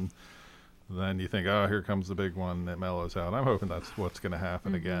explosions, and then you think, oh, here comes the big one that mellows out. I'm hoping that's what's going to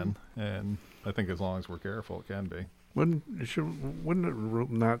happen again, and I think as long as we're careful, it can be. Wouldn't it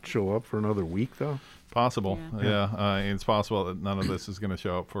not show up for another week, though? Possible, yeah. It's possible that none of this is going to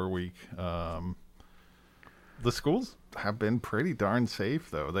show up for a week. The schools have been pretty darn safe,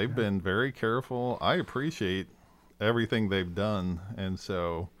 though. They've been very careful. I appreciate everything they've done, and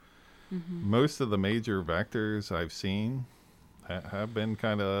so most of the major vectors I've seen have been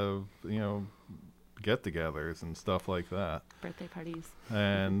kind of get-togethers and stuff like that, birthday parties,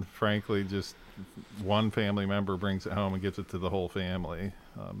 and frankly just one family member brings it home and gives it to the whole family.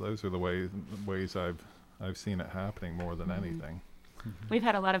 Those are the ways I've seen it happening more than anything. We've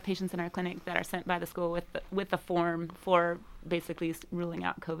had a lot of patients in our clinic that are sent by the school with the form for basically ruling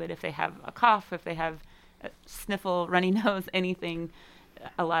out COVID if they have a cough, if they have a sniffle, runny nose, anything.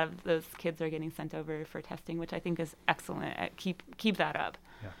 a lot of those kids are getting sent over for testing, which I think is excellent. Keep that up.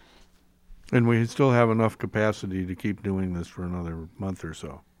 And we still have enough capacity to keep doing this for another month or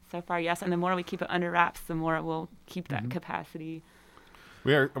so. So far, yes. And the more we keep it under wraps, the more it will keep that capacity.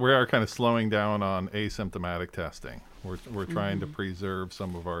 We are kind of slowing down on asymptomatic testing. We're trying to preserve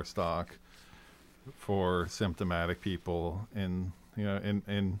some of our stock for symptomatic people. In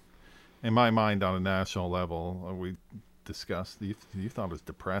my mind, on a national level, we discussed. You thought it was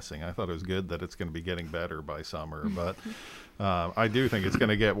depressing. I thought it was good that it's going to be getting better by summer, but I do think it's going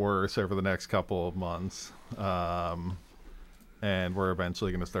to get worse over the next couple of months. And we're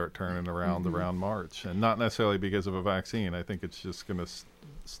eventually going to start turning around March, and not necessarily because of a vaccine. I think it's just going to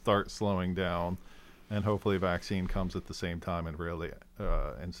start slowing down, and hopefully a vaccine comes at the same time, and really,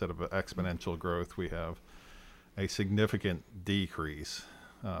 instead of an exponential growth, we have a significant decrease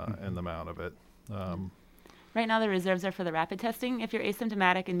in the amount of it. Right now, the reserves are for the rapid testing. If you're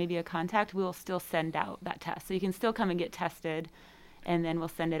asymptomatic and maybe a contact, we'll still send out that test. So you can still come and get tested, and then we'll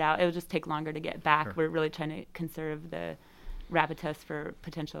send it out. It'll just take longer to get back. Sure. We're really trying to conserve the rapid test for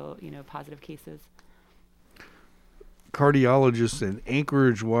potential, positive cases. Cardiologists in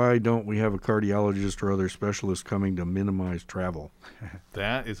Anchorage, why don't we have a cardiologist or other specialist coming to minimize travel?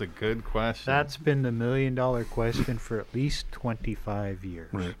 That is a good question. That's been the million-dollar question for at least 25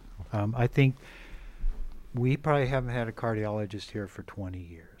 years. Right. I think we probably haven't had a cardiologist here for 20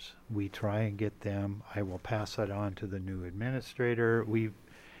 years. We try and get them. I will pass that on to the new administrator.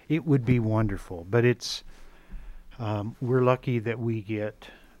 It would be wonderful, but it's we're lucky that we get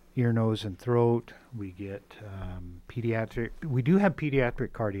ear, nose, and throat. We get pediatric. We do have pediatric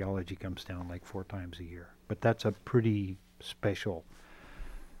cardiology comes down like 4 times a year, but that's a pretty special.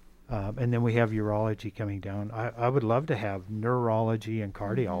 And then we have urology coming down. I would love to have neurology and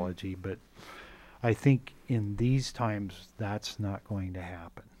cardiology, but I think in these times that's not going to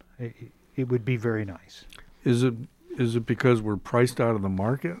happen. It would be very nice. Is it because we're priced out of the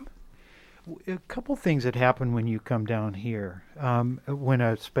market? A couple things that happen when you come down here, when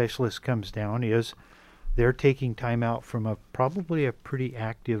a specialist comes down, is they're taking time out from probably a pretty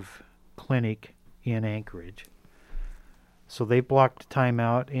active clinic in Anchorage. So they blocked time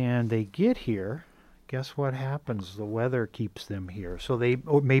out, and they get here. Guess what happens? The weather keeps them here. So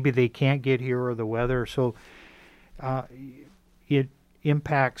maybe they can't get here, or the weather. So it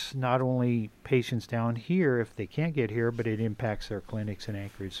impacts not only patients down here if they can't get here, but it impacts their clinics in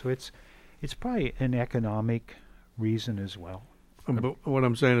Anchorage. So it's probably an economic reason as well. But what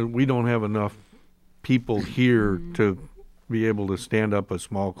I'm saying is we don't have enough people here to be able to stand up a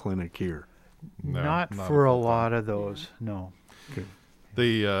small clinic here. No, not for a lot of those, no. Okay.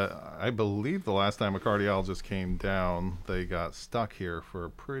 I believe the last time a cardiologist came down, they got stuck here for a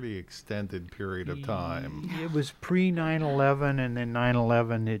pretty extended period of time. It was pre 9/11, and then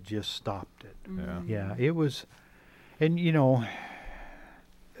 9/11 it just stopped it. Yeah, it was, and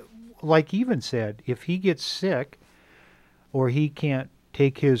like Even said, if he gets sick or he can't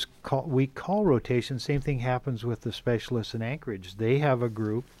take his week call rotation, same thing happens with the specialists in Anchorage. They have a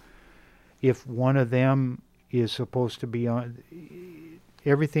group. If one of them is supposed to be on,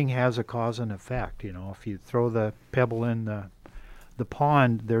 everything has a cause and effect. If you throw the pebble in the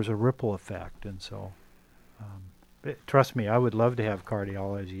pond, there's a ripple effect. And so, trust me, I would love to have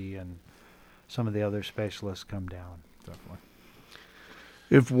cardiology and some of the other specialists come down. Definitely.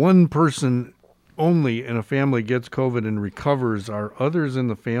 If one person only in a family gets COVID and recovers, are others in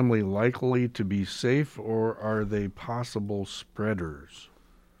the family likely to be safe, or are they possible spreaders?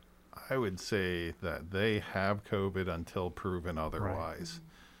 I would say that they have COVID until proven otherwise.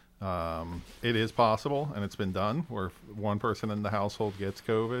 Right. It is possible, and it's been done, where one person in the household gets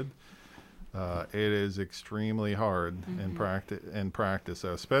COVID. It is extremely hard in practice,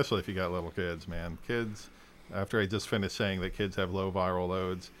 especially if you got little kids, man. Kids, after I just finished saying that kids have low viral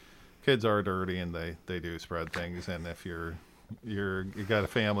loads, kids are dirty and they do spread things. And if you got a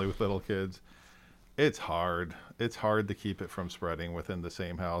family with little kids, it's hard. It's hard to keep it from spreading within the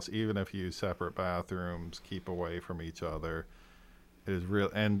same house, even if you use separate bathrooms, keep away from each other. It is real.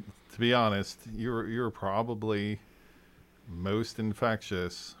 And to be honest, you're probably most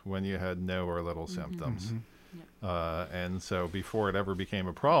infectious when you had no or little symptoms. And so before it ever became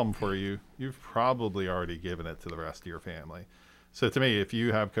a problem for you, you've probably already given it to the rest of your family. So to me, if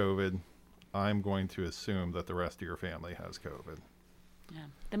you have COVID, I'm going to assume that the rest of your family has COVID. Yeah.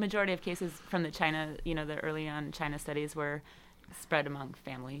 The majority of cases from the China, the early on China studies were spread among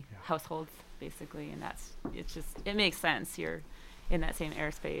family households, basically. And it makes sense. You're in that same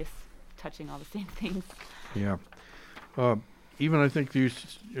airspace, touching all the same things. Yeah. Even I think you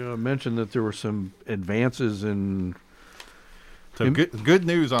mentioned that there were some advances in So good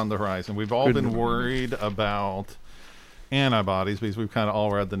news on the horizon. We've all been worried about antibodies because we've kind of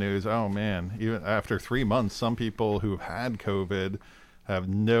all read the news. Oh man, even after 3 months, some people who've had COVID have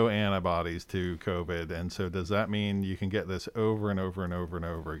no antibodies to COVID. And so does that mean you can get this over and over and over and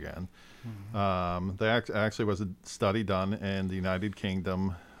over again? There actually was a study done in the United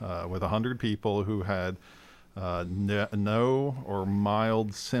Kingdom with 100 people who had no or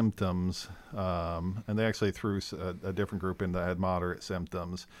mild symptoms, and they actually threw a different group in that had moderate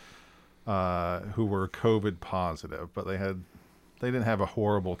symptoms, who were COVID positive, but they didn't have a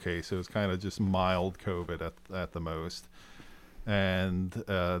horrible case. It was kind of just mild COVID at the most. And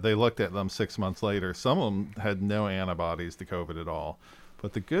they looked at them 6 months later. Some of them had no antibodies to COVID at all.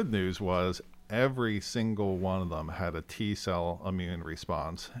 But the good news was every single one of them had a T cell immune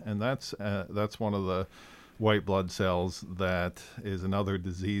response, and that's one of the white blood cells that is another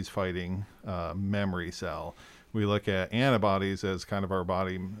disease-fighting memory cell. We look at antibodies as kind of our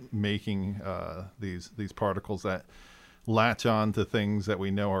body making these particles that latch on to things that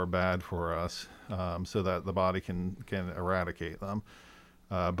we know are bad for us, so that the body can eradicate them.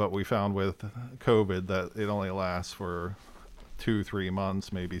 But we found with COVID that it only lasts for 2-3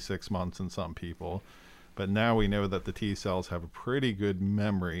 months, maybe 6 months in some people. But now we know that the T cells have a pretty good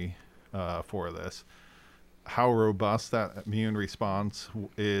memory for this. How robust that immune response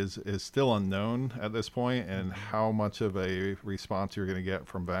is still unknown at this point, and how much of a response you're going to get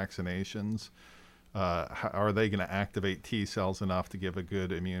from vaccinations. Are they going to activate T cells enough to give a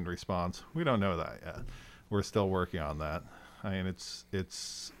good immune response? We don't know that yet. We're still working on that. I mean,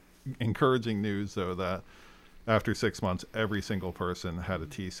 it's encouraging news, though, that after 6 months, every single person had a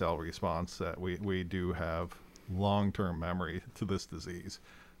T cell response, that we do have long-term memory to this disease.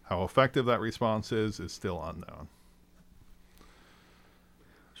 How effective that response is still unknown.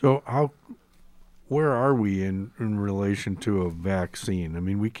 So where are we in relation to a vaccine? I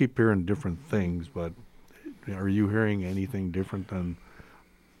mean, we keep hearing different things, but are you hearing anything different than...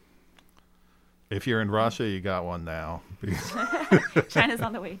 If you're in Russia, you got one now. China's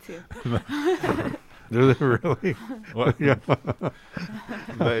on the way, too. Do they really? What? Yeah.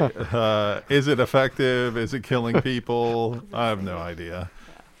 Is it effective? Is it killing people? I have no idea.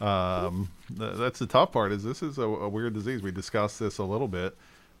 That's the tough part. This is a weird disease. We discussed this a little bit,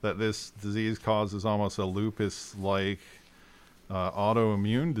 that this disease causes almost a lupus-like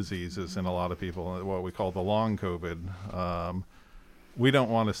autoimmune diseases in a lot of people, what we call the long COVID. We don't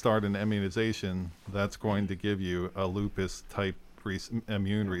want to start an immunization that's going to give you a lupus-type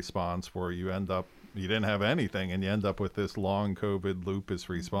immune response where you didn't have anything and you end up with this long COVID lupus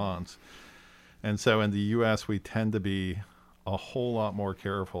response. And so in the U.S., we tend to be a whole lot more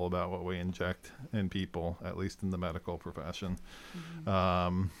careful about what we inject in people, at least in the medical profession,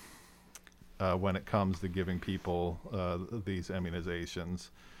 when it comes to giving people these immunizations.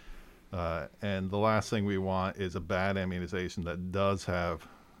 And the last thing we want is a bad immunization that does have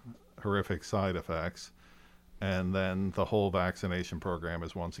horrific side effects, and then the whole vaccination program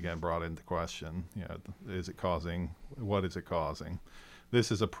is once again brought into question. What is it causing?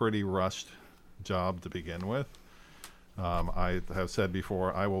 This is a pretty rushed job to begin with. I have said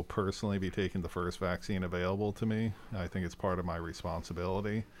before, I will personally be taking the first vaccine available to me. I think it's part of my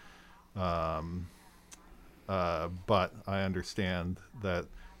responsibility. But I understand that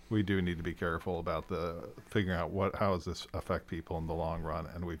we do need to be careful about figuring out how does this affect people in the long run,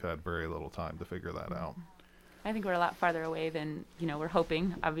 and we've had very little time to figure that out. I think we're a lot farther away than, we're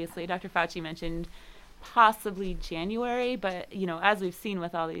hoping. Obviously, Dr. Fauci mentioned possibly January, but, as we've seen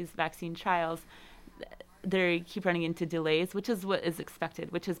with all these vaccine trials, they keep running into delays, which is what is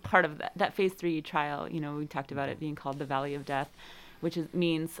expected, which is part of that phase 3 trial. We talked about it being called the Valley of Death, which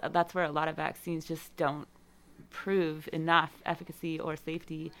means that's where a lot of vaccines just don't prove enough efficacy or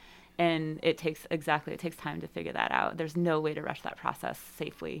safety. And it takes time to figure that out. There's no way to rush that process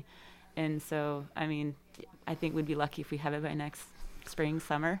safely. And so, I think we'd be lucky if we have it by next spring,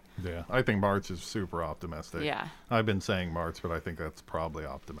 summer. Yeah, I think March is super optimistic. Yeah. I've been saying March, but I think that's probably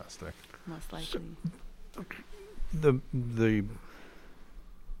optimistic. Most likely. The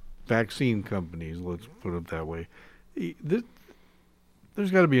vaccine companies, let's put it that way,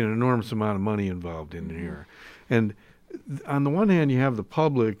 there's got to be an enormous amount of money involved in here. And on the one hand, you have the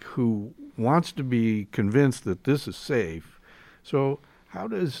public who wants to be convinced that this is safe. So how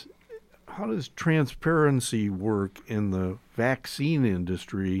does transparency work in the vaccine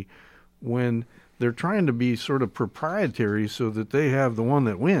industry when they're trying to be sort of proprietary so that they have the one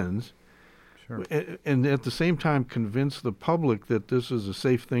that wins? Sure. And at the same time convince the public that this is a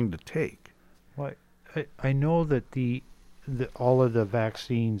safe thing to take? Well, I know that all of the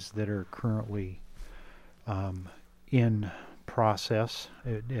vaccines that are currently in process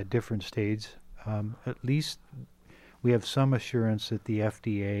at different stages. At least we have some assurance that the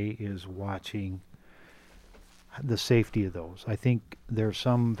FDA is watching the safety of those. I think there are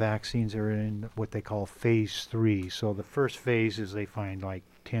some vaccines that are in what they call phase 3. So the first phase is they find like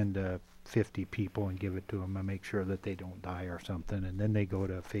 10 to 50 people and give it to them and make sure that they don't die or something. And then they go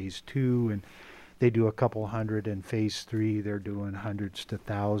to phase 2 and they do a couple hundred. In phase 3, they're doing hundreds to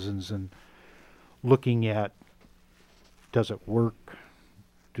thousands and looking at, does it work?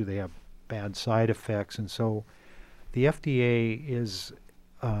 Do they have bad side effects? And so the FDA is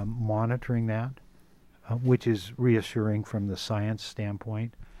monitoring that, which is reassuring from the science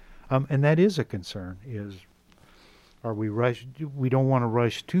standpoint. And that is a concern, is are we rush? We don't want to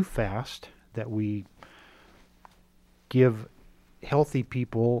rush too fast, that we give healthy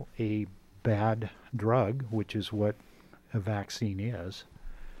people a bad drug, which is what a vaccine is,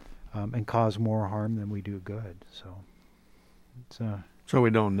 and cause more harm than we do good. So it's So we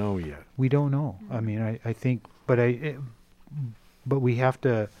don't know yet. we don't know. I mean, I think, but we have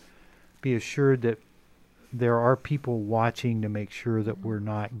to be assured that there are people watching to make sure that we're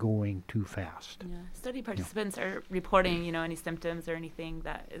not going too fast. Yeah. Study participants are reporting, any symptoms or anything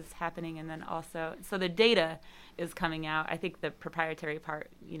that is happening, and then also, so the data is coming out. I think the proprietary part,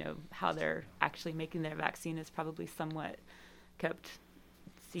 how they're actually making their vaccine is probably somewhat kept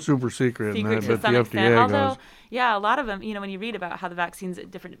Super secret, and I to bet the some extent. FDA Although, goes. yeah, a lot of them, when you read about how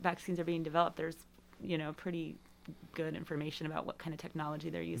different vaccines are being developed, there's, pretty good information about what kind of technology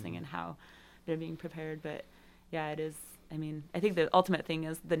they're using and how they're being prepared. But yeah, it is. I mean, I think the ultimate thing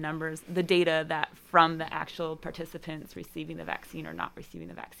is the numbers, the data that from the actual participants receiving the vaccine or not receiving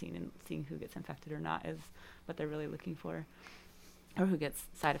the vaccine, and seeing who gets infected or not is what they're really looking for, or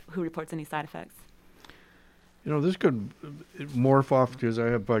who reports any side effects. This could morph off because I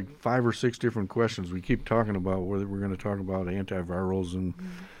have like 5 or 6 different questions. We keep talking about whether we're going to talk about antivirals and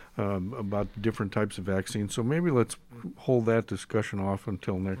about different types of vaccines. So maybe let's hold that discussion off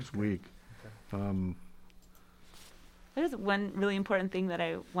until next week. There's one really important thing that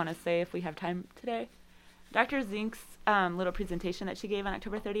I want to say if we have time today. Dr. Zink's little presentation that she gave on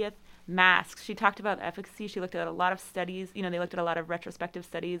October 30th, masks. She talked about efficacy. She looked at a lot of studies. They looked at a lot of retrospective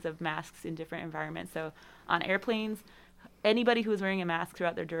studies of masks in different environments. So on airplanes, anybody who was wearing a mask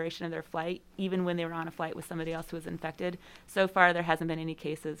throughout their duration of their flight, even when they were on a flight with somebody else who was infected, so far there hasn't been any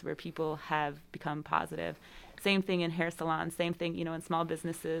cases where people have become positive. Same thing in hair salons, same thing, in small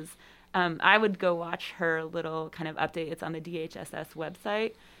businesses. I would go watch her little kind of update. It's on the DHSS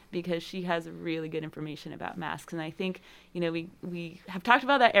website, because she has really good information about masks. And I think, we have talked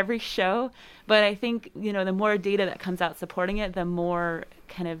about that every show, but I think, the more data that comes out supporting it, the more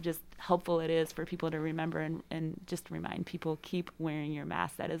kind of just helpful it is for people to remember and just remind people, keep wearing your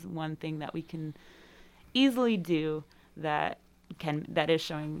mask. That is one thing that we can easily do that is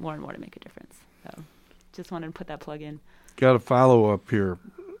showing more and more to make a difference. So just wanted to put that plug in. Got a follow up here.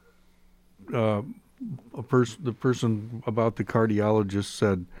 The person about the cardiologist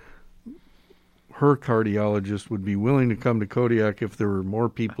said her cardiologist would be willing to come to Kodiak if there were more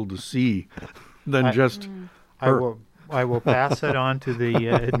people to see than just her. I will pass it on to the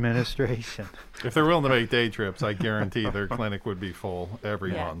administration. If they're willing to make day trips, I guarantee their clinic would be full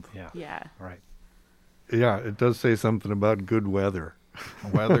every month. Yeah. Right. Yeah, it does say something about good weather. The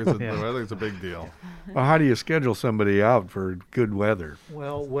weather's a big deal. Well, how do you schedule somebody out for good weather?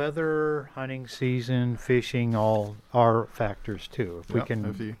 Well, weather, hunting season, fishing, all are factors too. If we can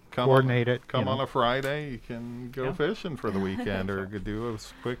if you coordinate it. Come on a Friday, you can go fishing for the weekend or do a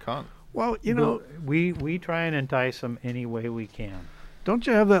quick hunt. Well, we try and entice them any way we can. Don't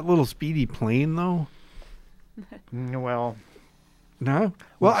you have that little speedy plane though? Well, no.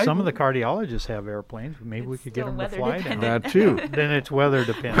 Well, some of the cardiologists have airplanes. Maybe we could get them to fly down. That too. Then it's weather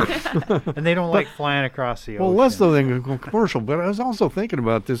dependent, and they don't like flying across the ocean. Well, less so than commercial. But I was also thinking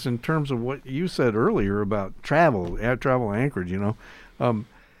about this in terms of what you said earlier about travel Anchorage.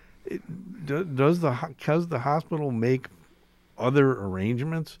 Does the hospital make other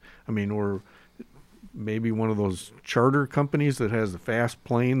arrangements? I mean, or maybe one of those charter companies that has the fast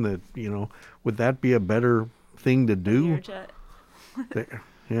plane that would that be a better thing to do?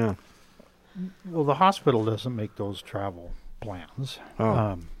 Yeah. Well, the hospital doesn't make those travel plans.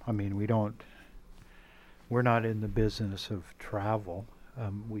 Oh. I mean, we're not in the business of travel.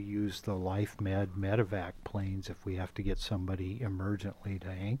 We use the LifeMed medevac planes if we have to get somebody emergently to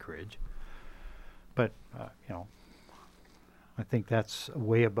Anchorage. But, I think that's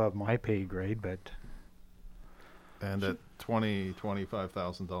way above my pay grade, but... And at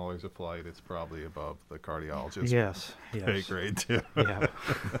 $25,000 a flight, it's probably above the cardiologist. Yes. Pay grade too. Yeah.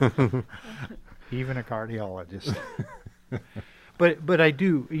 Even a cardiologist. But I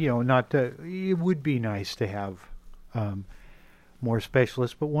do, not to, it would be nice to have more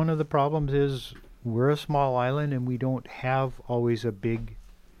specialists. But one of the problems is we're a small island and we don't have always a big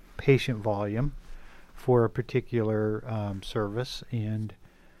patient volume for a particular service. And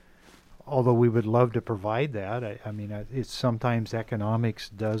although we would love to provide that, it's sometimes economics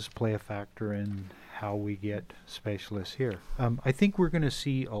does play a factor in how we get specialists here. I think we're going to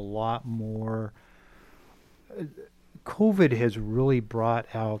see a lot more. COVID has really brought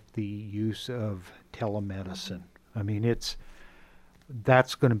out the use of telemedicine.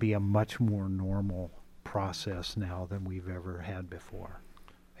 That's going to be a much more normal process now than we've ever had before.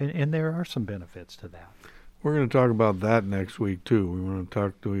 And there are some benefits to that. We're going to talk about that next week, too. We want to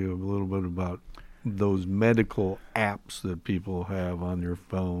talk to you a little bit about those medical apps that people have on your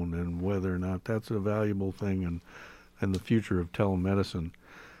phone and whether or not that's a valuable thing and the future of telemedicine.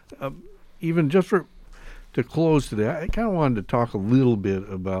 Even just to close today, I kind of wanted to talk a little bit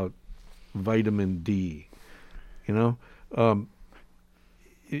about vitamin D.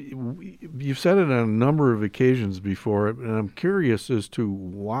 You've said it on a number of occasions before, and I'm curious as to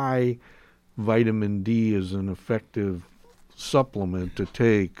why vitamin D is an effective supplement to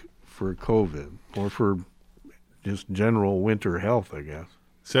take for COVID or for just general winter health, I guess.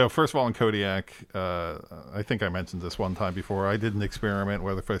 So first of all, in Kodiak, I think I mentioned this one time before. I did an experiment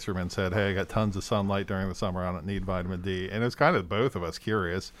where the fisherman said, hey, I got tons of sunlight during the summer. I don't need vitamin D. And it was kind of both of us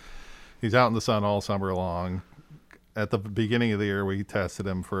curious. He's out in the sun all summer long. At the beginning of the year, in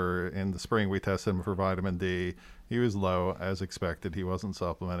the spring, we tested him for vitamin D. He was low, as expected. He wasn't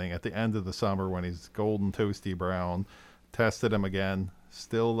supplementing. At the end of the summer, when he's golden, toasty brown, tested him again,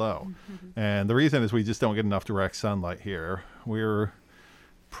 still low. Mm-hmm. And the reason is we just don't get enough direct sunlight here. We're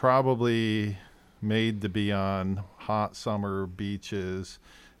probably made to be on hot summer beaches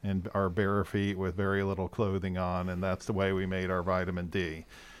and our bare feet with very little clothing on, and that's the way we made our vitamin D.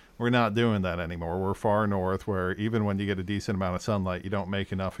 We're not doing that anymore. We're far north where even when you get a decent amount of sunlight, you don't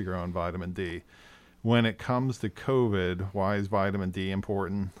make enough of your own vitamin D. When it comes to COVID, why is vitamin D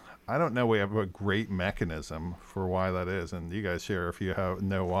important? I don't know we have a great mechanism for why that is, and you guys share if you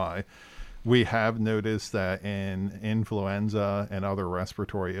know why. We have noticed that in influenza and other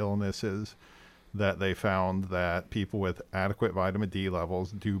respiratory illnesses that they found that people with adequate vitamin D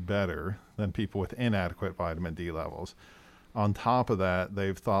levels do better than people with inadequate vitamin D levels. On top of that,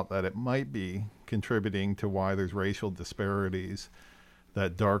 they've thought that it might be contributing to why there's racial disparities,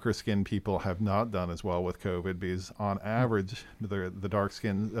 that darker skinned people have not done as well with COVID because on average, the dark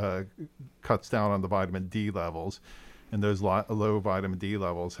skin cuts down on the vitamin D levels. And those low vitamin D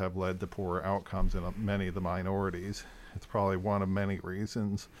levels have led to poor outcomes in many of the minorities. It's probably one of many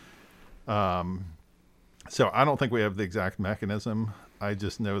reasons. So I don't think we have the exact mechanism. I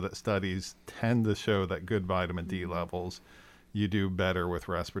just know that studies tend to show that good vitamin D levels, you do better with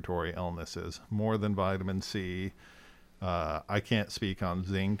respiratory illnesses, more than vitamin C. I can't speak on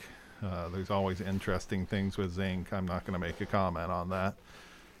zinc. There's always interesting things with zinc. I'm not going to make a comment on that.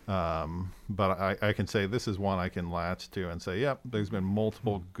 But I can say this is one I can latch to and say, yep, there's been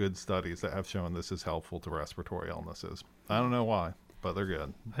multiple good studies that have shown this is helpful to respiratory illnesses. I don't know why, but they're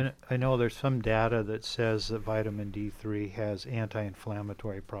good. I know there's some data that says that vitamin D3 has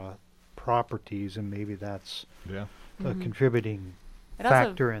anti-inflammatory properties, and maybe that's a contributing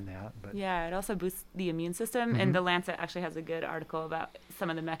factor in that. But yeah, it also boosts the immune system, and the Lancet actually has a good article about some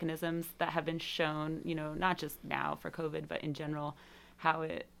of the mechanisms that have been shown, not just now for COVID, but in general, how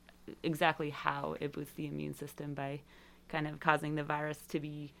it boosts the immune system by kind of causing the virus to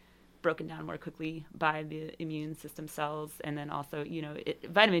be broken down more quickly by the immune system cells. And then also,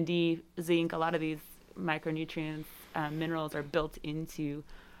 vitamin D, zinc, a lot of these micronutrients, minerals are built into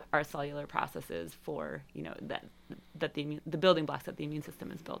our cellular processes for, that the building blocks that the immune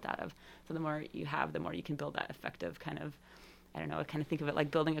system is built out of. So the more you have, the more you can build that effective kind of, I kind of think of it like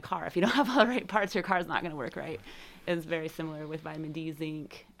building a car. If you don't have all the right parts, your car's not going to work right. It's very similar with vitamin D,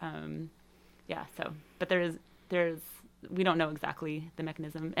 zinc. But we don't know exactly the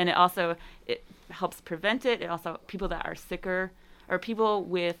mechanism. And it helps prevent it. It also, people that are sicker or people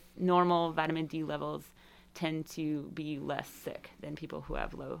with normal vitamin D levels tend to be less sick than people who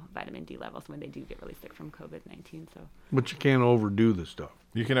have low vitamin D levels when they do get really sick from COVID-19. So, but you can't overdo the stuff.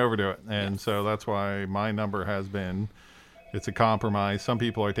 You can overdo it. And so that's why my number has been, it's a compromise. Some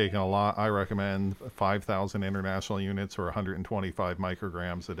people are taking a lot. I recommend 5,000 international units or 125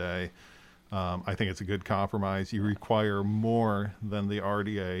 micrograms a day. I think it's a good compromise. You require more than the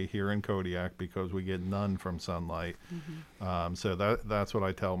RDA here in Kodiak because we get none from sunlight. So that's what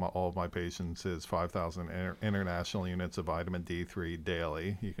I tell all of my patients is 5,000 international units of vitamin D3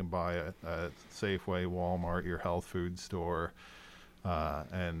 daily. You can buy it at Safeway, Walmart, your health food store,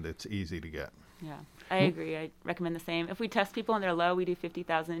 and it's easy to get. Yeah, I agree. I recommend the same. If we test people and they're low, we do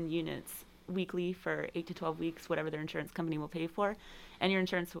 50,000 units weekly for 8 to 12 weeks, whatever their insurance company will pay for. And your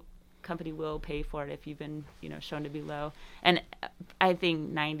insurance company will pay for it if you've been, shown to be low. And I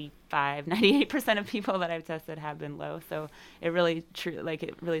think 98% of people that I've tested have been low. So it really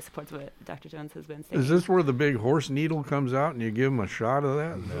supports what Dr. Jones has been saying. Is this where the big horse needle comes out and you give them a shot of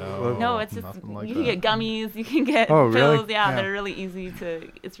that? No, it's just like you can get gummies, you can get pills. Really? Yeah, that are really easy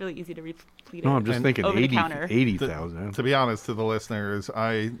to. It's really easy to replete. No, I'm just thinking over the counter. 80,000. To be honest to the listeners,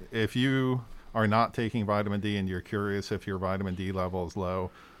 if you are not taking vitamin D and you're curious if your vitamin D level is low,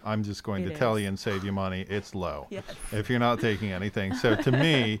 I'm just going to tell you and save you money. It's low. Yes. If you're not taking anything. So to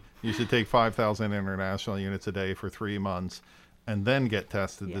me, you should take 5,000 international units a day for 3 months and then get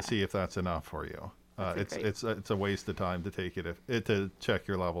tested to see if that's enough for you. It's a waste of time to take it to check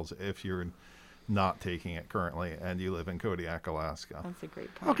your levels if you're not taking it currently and you live in Kodiak, Alaska. That's a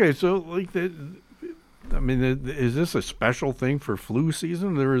great point. Okay, so is this a special thing for flu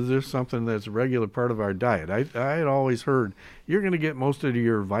season, or is this something that's a regular part of our diet? I had always heard you're going to get most of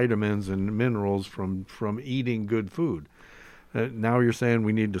your vitamins and minerals from eating good food. Now you're saying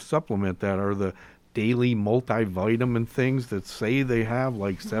we need to supplement that. Are the daily multivitamin things that say they have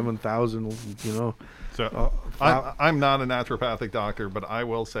like 7,000, So I'm not a naturopathic doctor, but I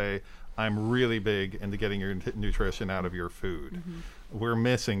will say I'm really big into getting your nutrition out of your food. We're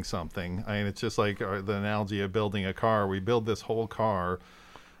missing something. I mean, it's just like the analogy of building a car. We build this whole car,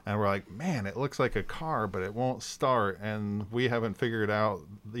 and we're like, man, it looks like a car, but it won't start. And we haven't figured out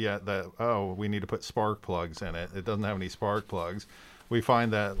yet that, we need to put spark plugs in it. It doesn't have any spark plugs. We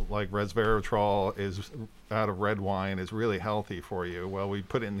find that like resveratrol is out of red wine is really healthy for you. Well, we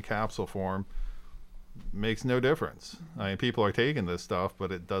put it in the capsule form. Makes no difference. I mean, people are taking this stuff,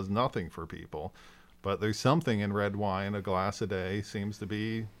 but it does nothing for people. But there's something in red wine, a glass a day seems to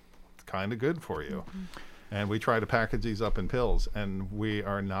be kind of good for you. And we try to package these up in pills, and we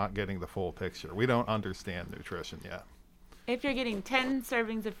are not getting the full picture. We don't understand nutrition yet. If you're getting 10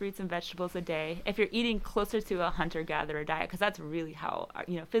 servings of fruits and vegetables a day, if you're eating closer to a hunter-gatherer diet, because that's really how,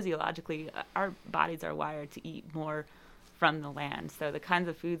 physiologically, our bodies are wired to eat more from the land. So the kinds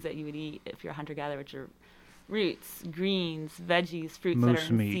of foods that you would eat if you're a hunter-gatherer, which are roots, greens, veggies, fruits Moose that are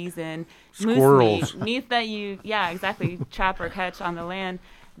in meat. season, Squirrels. meat that you, trap or catch on the land.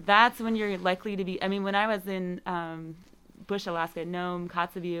 That's when you're likely to be. When I was in Bush, Alaska, Nome,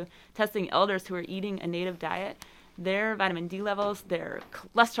 Kotzebue, testing elders who were eating a native diet, their vitamin D levels, their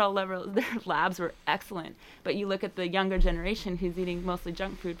cholesterol levels, their labs were excellent. But you look at the younger generation who's eating mostly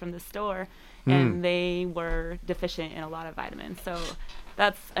junk food from the store, and they were deficient in a lot of vitamins. So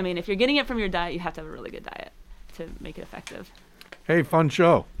that's, if you're getting it from your diet, you have to have a really good diet to make it effective. Hey, fun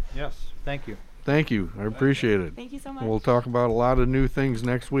show. Yes, thank you. Thank you. I appreciate it. Thank you so much. We'll talk about a lot of new things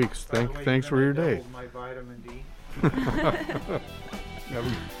next week. Thanks for your day. My vitamin D.